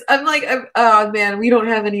I'm like, oh man, we don't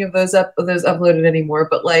have any of those uploaded anymore,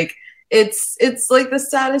 but like it's like the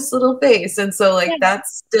saddest little face, and so like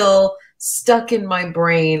that's still stuck in my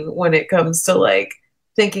brain when it comes to like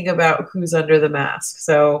thinking about who's under the mask.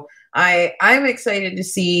 So I'm excited to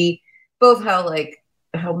see both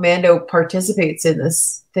how Mando participates in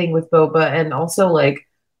this thing with Boba, and also like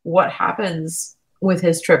what happens with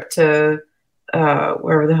his trip to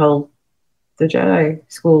wherever the hell the Jedi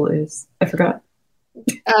school is. I forgot.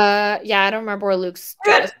 Yeah, I don't remember where Luke's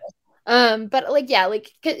Jedi school. But like, yeah,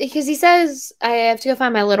 like, because he says I have to go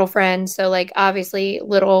find my little friend, so like, obviously,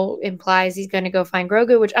 little implies he's gonna go find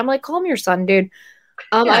Grogu, which I'm like, calm your son, dude.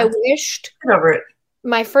 I wished. Get over it.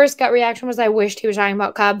 My first gut reaction was I wished he was talking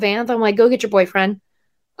about Cobb Vanth. I'm like, go get your boyfriend.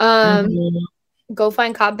 Go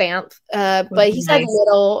find Cobb Vanth. But he said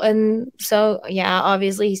little, and so yeah,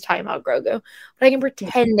 obviously he's talking about Grogu. But I can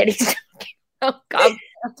pretend that he's talking about Cobb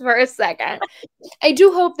Vanth for a second. I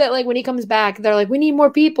do hope that like when he comes back, they're like, we need more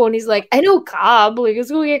people, and he's like, I know Cobb. Like, let's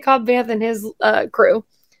go get Cobb Vanth and his crew.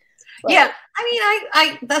 But, yeah, I mean,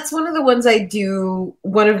 I that's one of the ones I do.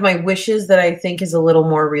 One of my wishes that I think is a little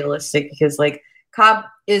more realistic because like Cobb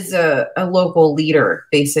is a local leader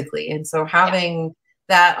basically, and so having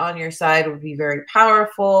that on your side would be very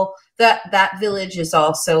powerful. That village is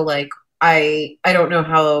also like I don't know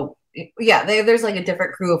how. Yeah, there's like a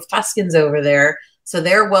different crew of Tuskens over there, so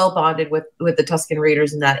they're well bonded with the Tusken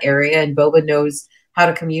Raiders in that area, and Boba knows how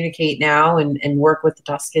to communicate now and work with the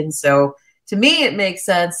Tuskens. So to me, it makes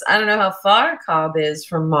sense. I don't know how far Cobb is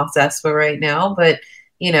from Mos Espa right now, but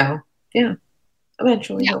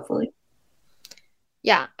eventually, hopefully.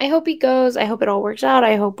 Yeah, I hope he goes. I hope it all works out.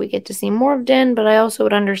 I hope we get to see more of Din, but I also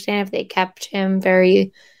would understand if they kept him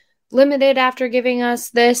very limited after giving us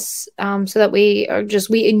this, so that we are just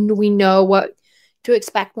we know what to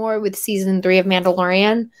expect more with season 3 of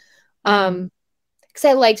Mandalorian. Because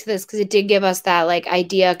I liked this because it did give us that like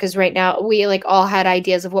idea. Because right now we like all had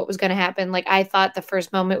ideas of what was going to happen. Like I thought the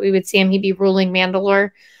first moment we would see him, he'd be ruling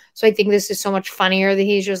Mandalore. So I think this is so much funnier that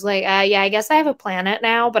he's just like, yeah, I guess I have a planet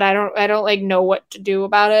now, but I don't like know what to do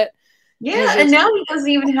about it. Yeah, and now he doesn't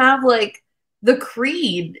even have like the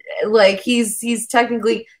creed. Like he's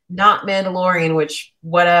technically not Mandalorian, which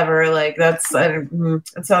whatever. Like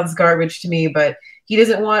it sounds garbage to me, but he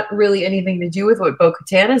doesn't want really anything to do with what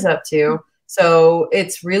Bo-Katan is up to. So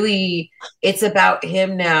it's about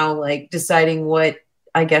him now, like deciding what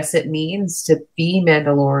I guess it means to be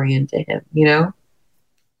Mandalorian to him, you know?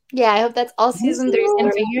 Yeah, I hope that's all season 3 is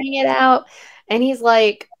him figuring it out. And he's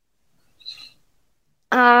like,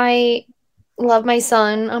 I love my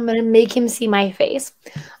son. I'm going to make him see my face.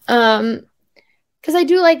 Because I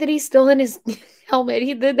do like that he's still in his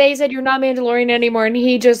helmet. They said, you're not Mandalorian anymore. And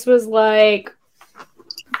he just was like...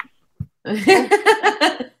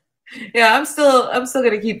 Yeah, I'm still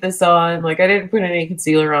going to keep this on. Like, I didn't put any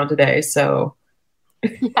concealer on today, so...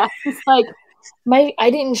 Yeah, it's like... I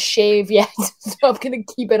didn't shave yet, so I'm gonna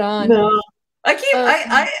keep it on. No,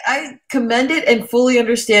 I commend it and fully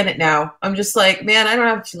understand it now. I'm just like, man, I don't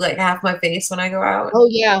have to like half my face when I go out. Oh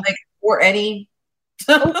yeah, like or any.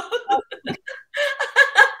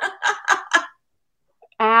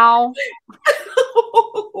 Ow!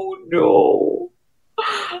 Oh no!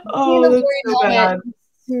 Oh, that's so bad.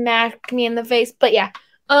 Smacked me in the face, but yeah.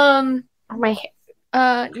 My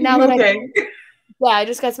now that yeah, I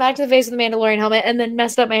just got smacked in the face with a Mandalorian helmet and then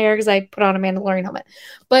messed up my hair because I put on a Mandalorian helmet.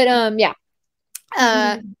 But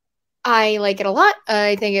I like it a lot.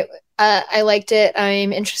 I think I liked it.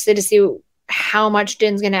 I'm interested to see how much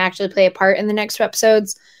Din's going to actually play a part in the next 2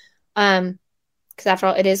 episodes. Because after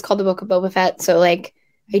all, it is called the Book of Boba Fett. So like,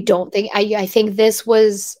 I think this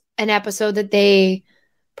was an episode that I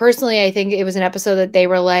think it was an episode that they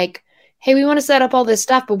were like, hey, we want to set up all this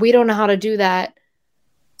stuff, but we don't know how to do that.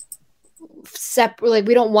 Like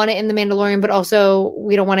we don't want it in the Mandalorian, but also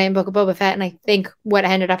we don't want it in Book of Boba Fett. And I think what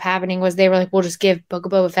ended up happening was they were like, we'll just give Book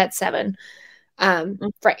of Boba Fett 7.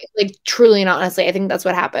 Right, like truly and honestly, I think that's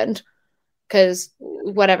what happened. Because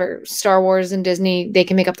whatever, Star Wars and Disney, they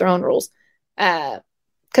can make up their own rules.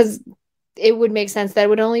 Because it would make sense that it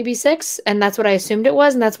would only be 6, and that's what I assumed it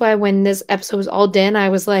was, and that's why when this episode was all done, I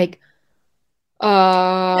was like,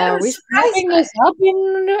 are we wrapping this up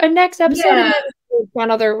in a next episode? Yeah. And then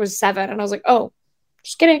found out there was 7, and I was like, oh,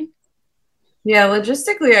 just kidding. Yeah,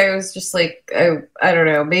 logistically, I was just like, I don't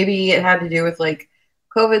know, maybe it had to do with like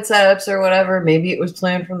COVID setups or whatever. Maybe it was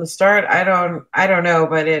planned from the start. I don't know,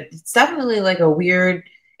 but it's definitely like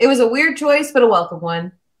it was a weird choice, but a welcome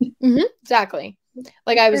one. Mm-hmm, exactly.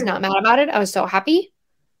 Like I was not mad about it. I was so happy.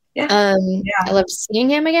 Yeah. I loved seeing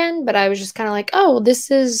him again, but I was just kind of like, oh,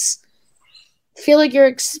 this is. I feel like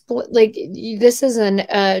this is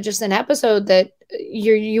just an episode that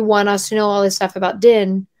you want us to know all this stuff about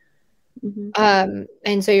Din. Mm-hmm.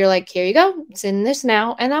 And so you're like, here you go, it's in this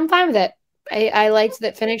now, and I'm fine with it. I liked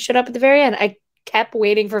that Finnick showed up at the very end. I kept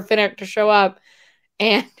waiting for Finnick to show up,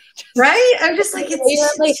 and right, I'm just like,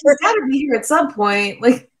 it's got to be here at some point.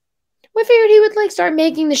 Like, I figured he would like start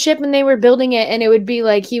making the ship, and they were building it, and it would be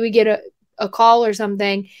like he would get a call or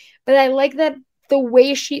something. But I like that the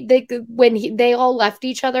way they all left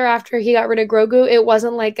each other after he got rid of Grogu, it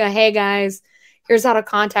wasn't like a, hey guys, here's how to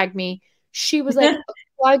contact me. She was like,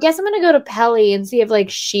 well, I guess I'm gonna go to Peli and see if like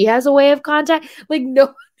she has a way of contact. Like,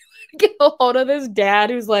 no, get a hold of this dad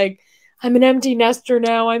who's like, I'm an empty nester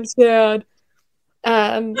now, I'm sad.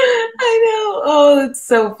 I know. Oh, that's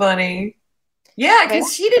so funny. Yeah,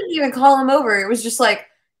 because she didn't even call him over. It was just like,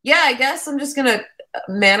 yeah, I guess I'm just gonna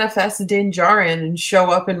manifest Din Djarin and show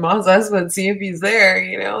up in Mos Espa and see if he's there,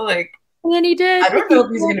 like. And then he did. I don't know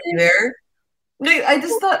if he's gonna be there.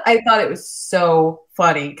 I thought it was so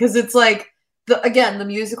funny because it's like the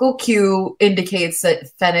musical cue indicates that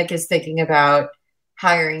Fennec is thinking about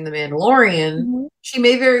hiring the Mandalorian. Mm-hmm. She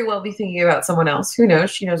may very well be thinking about someone else. Who knows?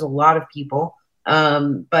 She knows a lot of people.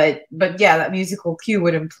 But yeah, that musical cue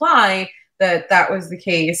would imply that was the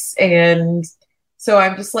case. And so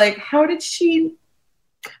I'm just like, how did she?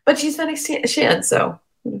 But she's Fennec Shand, so.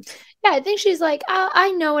 Yeah, I think she's like,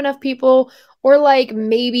 I know enough people, or like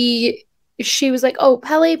maybe she was like, oh,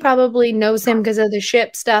 Peli probably knows him because of the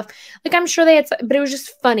ship stuff. Like, I'm sure they had, but it was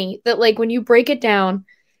just funny that like when you break it down,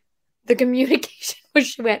 the communication where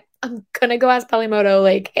she went, I'm gonna go ask Pelimoto,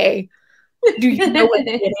 like, hey, do you know what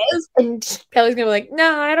it is? And Peli's gonna be like,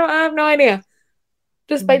 no, I have no idea.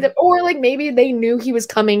 Despite that, or like maybe they knew he was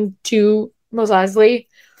coming to Mos Eisley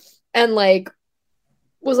and like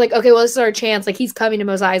was like, okay, well, this is our chance. Like, he's coming to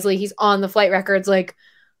Mos Eisley. He's on the flight records. Like,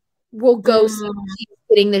 we'll go see he's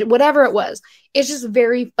getting the whatever it was. It's just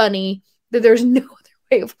very funny that there's no other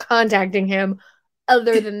way of contacting him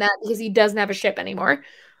other than that because he doesn't have a ship anymore.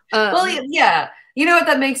 Well, yeah. You know what?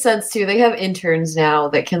 That makes sense too. They have interns now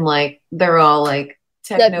that can like, they're all like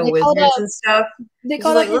techno wizards and stuff. They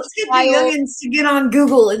call like, let's get the youngins to get on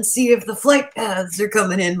Google and see if the flight paths are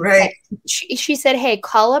coming in right. She said, hey,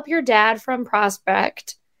 call up your dad from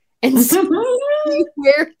Prospect and see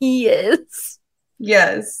where he is.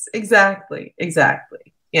 Yes, exactly.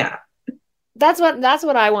 Yeah. That's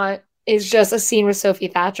what I want is just a scene with Sophie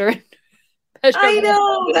Thatcher. I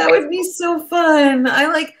know, that would be so fun.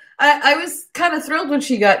 I was kind of thrilled when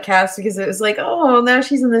she got cast because it was like, oh, now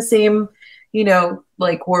she's in the same,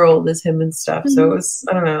 like world as him and stuff. Mm-hmm. So it was,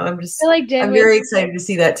 I don't know. I'm very excited to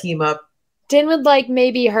see that team up. Din would like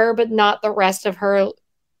maybe her, but not the rest of her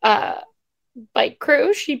bike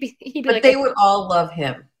crew. He'd be like, they would all love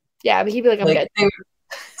him. Yeah, but he'd be like, I'm good.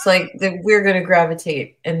 It's like we're gonna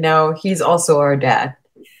gravitate, and now he's also our dad.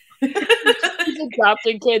 He's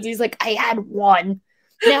adopting kids. He's like, I had one.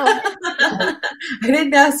 Now I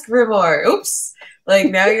didn't ask for more. Oops.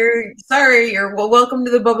 Like now you're welcome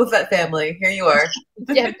to the Boba Fett family. Here you are.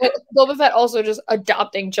 Yeah, Boba Fett also just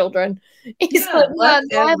adopting children. He's right.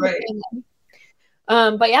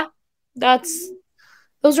 But yeah,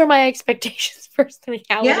 those are my expectations for the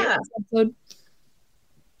reality episode.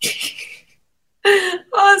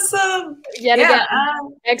 Awesome. Yet again,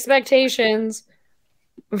 expectations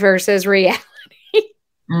versus reality.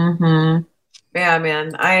 Mm-hmm. Yeah,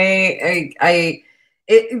 man.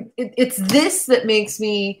 It's this that makes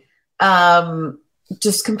me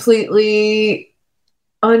just completely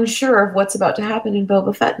unsure of what's about to happen in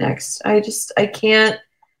Boba Fett next. I can't.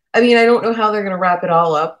 I mean, I don't know how they're going to wrap it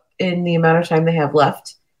all up in the amount of time they have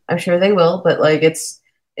left. I'm sure they will, but like it's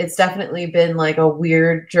definitely been like a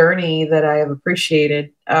weird journey that I have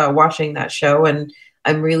appreciated watching that show, and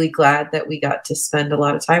I'm really glad that we got to spend a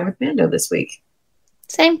lot of time with Mando this week.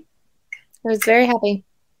 Same. I was very happy.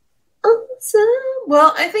 Awesome.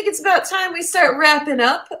 Well, I think it's about time we start wrapping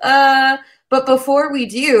up. But before we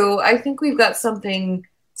do, I think we've got something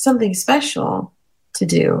special to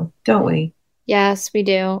do, don't we? Yes, we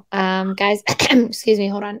do. Guys, excuse me,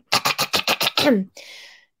 hold on.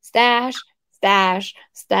 Stash.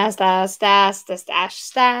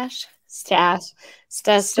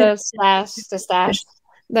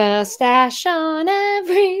 The stash on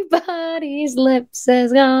everybody's lips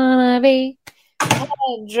is gonna be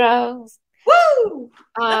Pedro's. Woo!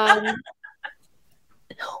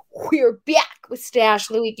 We're back with Stash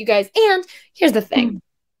of the Week, you guys. And here's the thing.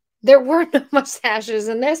 There were no mustaches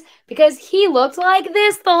in this because he looked like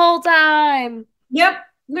this the whole time. Yep.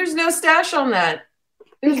 There's no stash on that.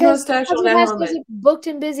 There's no stash on that helmet. Booked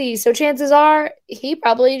and busy, so chances are he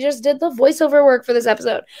probably just did the voiceover work for this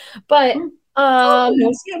episode. But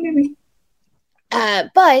maybe.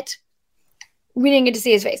 But we didn't get to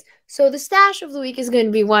see his face. So the stash of the week is going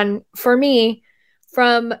to be one for me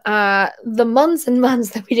from the months and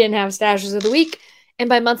months that we didn't have stashes of the week. And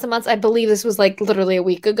by months and months, I believe this was like literally a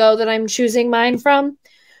week ago that I'm choosing mine from,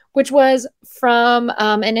 which was from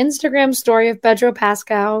an Instagram story of Pedro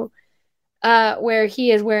Pascal, where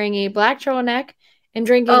he is wearing a black turtleneck and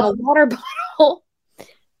drinking a water bottle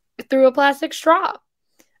through a plastic straw.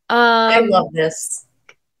 I love this.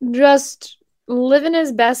 Just living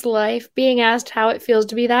his best life, being asked how it feels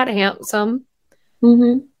to be that handsome.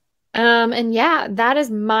 Mm-hmm. And yeah, that is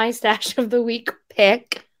my stash of the week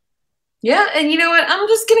pick. Yeah, and you know what? I'm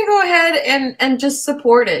just gonna go ahead and just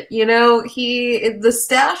support it. You know, the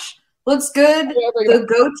stash looks good. The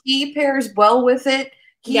goatee pairs well with it.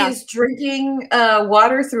 He is drinking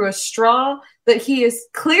water through a straw that he has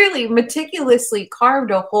clearly meticulously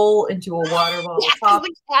carved a hole into a water bottle top.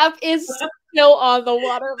 The cap is still on the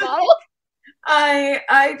water bottle.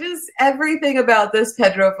 I just, everything about this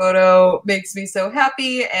Pedro photo makes me so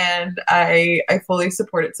happy, and I fully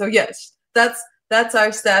support it. So yes, that's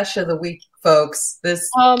our stash of the week, folks. This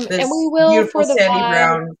and we will, beautiful Sandy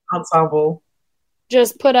Brown ensemble.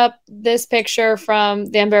 Just put up this picture from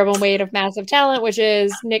The Unbearable Weight of Massive Talent, which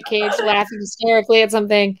is Nick Cage laughing hysterically at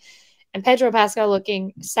something, and Pedro Pascal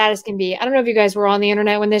looking sad as can be. I don't know if you guys were on the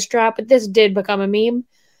internet when this dropped, but this did become a meme.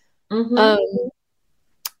 Mm-hmm.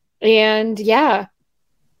 And yeah,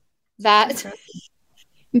 that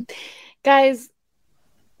guys,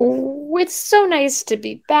 it's so nice to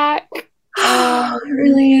be back. It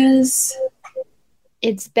really is.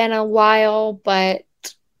 It's been a while, but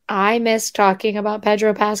I miss talking about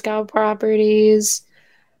Pedro Pascal properties.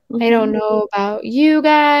 I don't know about you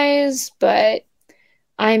guys, but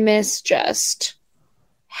I miss just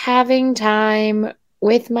having time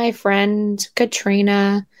with my friend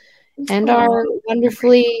Katrina and our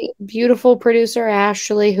wonderfully beautiful producer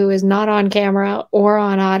Ashley, who is not on camera or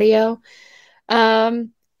on audio.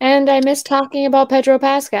 And I miss talking about Pedro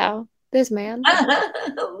Pascal, this man.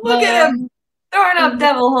 Look at him throwing up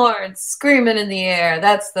devil horns, screaming in the air.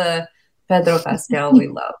 That's the Pedro Pascal we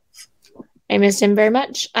love. I missed him very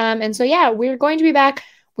much. And so, yeah, we're going to be back.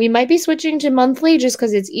 We might be switching to monthly just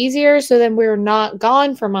because it's easier. So then we're not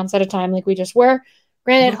gone for months at a time like we just were.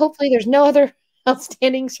 Granted, hopefully there's no other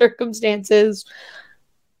outstanding circumstances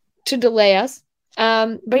to delay us.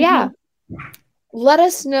 But yeah, let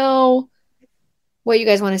us know what you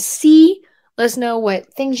guys want to see. Let us know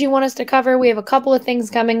what things you want us to cover. We have a couple of things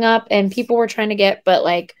coming up and people we're trying to get, but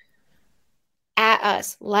like at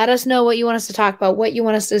us. Let us know what you want us to talk about, what you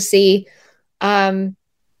want us to see. And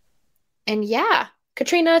yeah,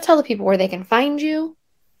 Katrina, tell the people where they can find you.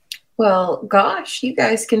 Well, gosh, you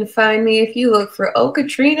guys can find me if you look for Oh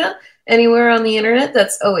Katrina anywhere on the internet.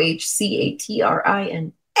 That's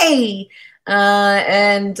OHCATRINA.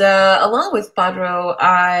 And along with Padro,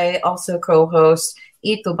 I also co-host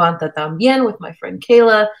Y Tu Banta También with my friend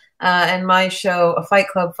Kayla, and my show, A Fight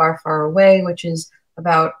Club Far, Far Away, which is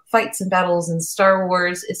about fights and battles in Star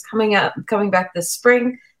Wars, is coming back this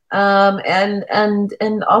spring,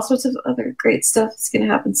 and all sorts of other great stuff is going to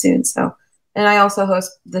happen soon. So, and I also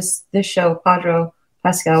host this show, Pedro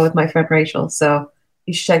Pascal, with my friend Rachel. So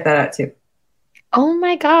you should check that out too. Oh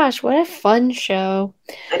my gosh, what a fun show.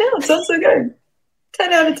 I know, it sounds so good.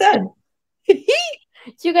 10 out of 10.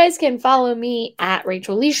 You guys can follow me at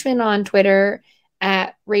Rachel Leishman on Twitter,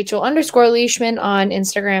 at Rachel_Leishman on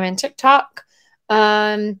Instagram and TikTok.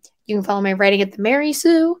 You can follow my writing at the Mary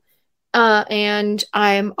Sue. And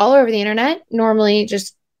I'm all over the internet, normally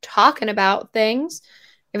just talking about things.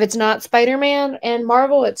 If it's not Spider-Man and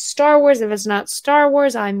Marvel, it's Star Wars. If it's not Star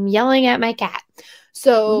Wars, I'm yelling at my cat.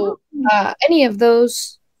 So any of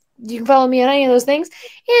those, you can follow me on any of those things.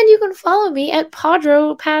 And you can follow me at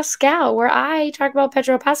Pedro Pascal, where I talk about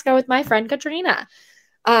Pedro Pascal with my friend Katrina.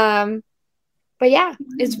 But yeah,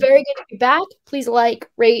 it's very good to be back. Please like,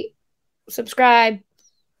 rate, subscribe,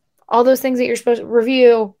 all those things that you're supposed to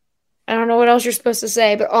review. I don't know what else you're supposed to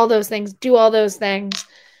say, but all those things, do all those things.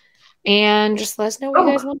 And just let us know what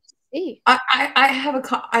you guys want to see. I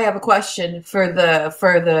have a question for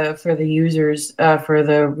the users, for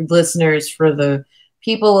the listeners, for the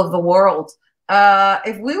people of the world.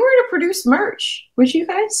 If we were to produce merch, would you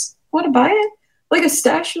guys want to buy it? Like a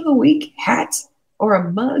stash of the week hat or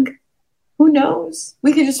a mug? Who knows?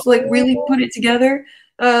 We could just like really put it together.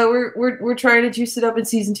 We're trying to juice it up in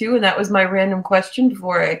season 2, and that was my random question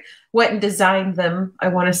before I went and designed them. I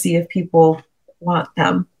want to see if people want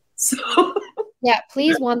them. So yeah,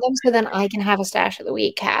 please want them so then I can have a stash of the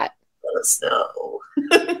week hat. Let us know.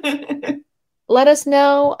 Let us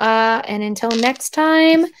know. And until next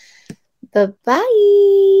time, bye-bye.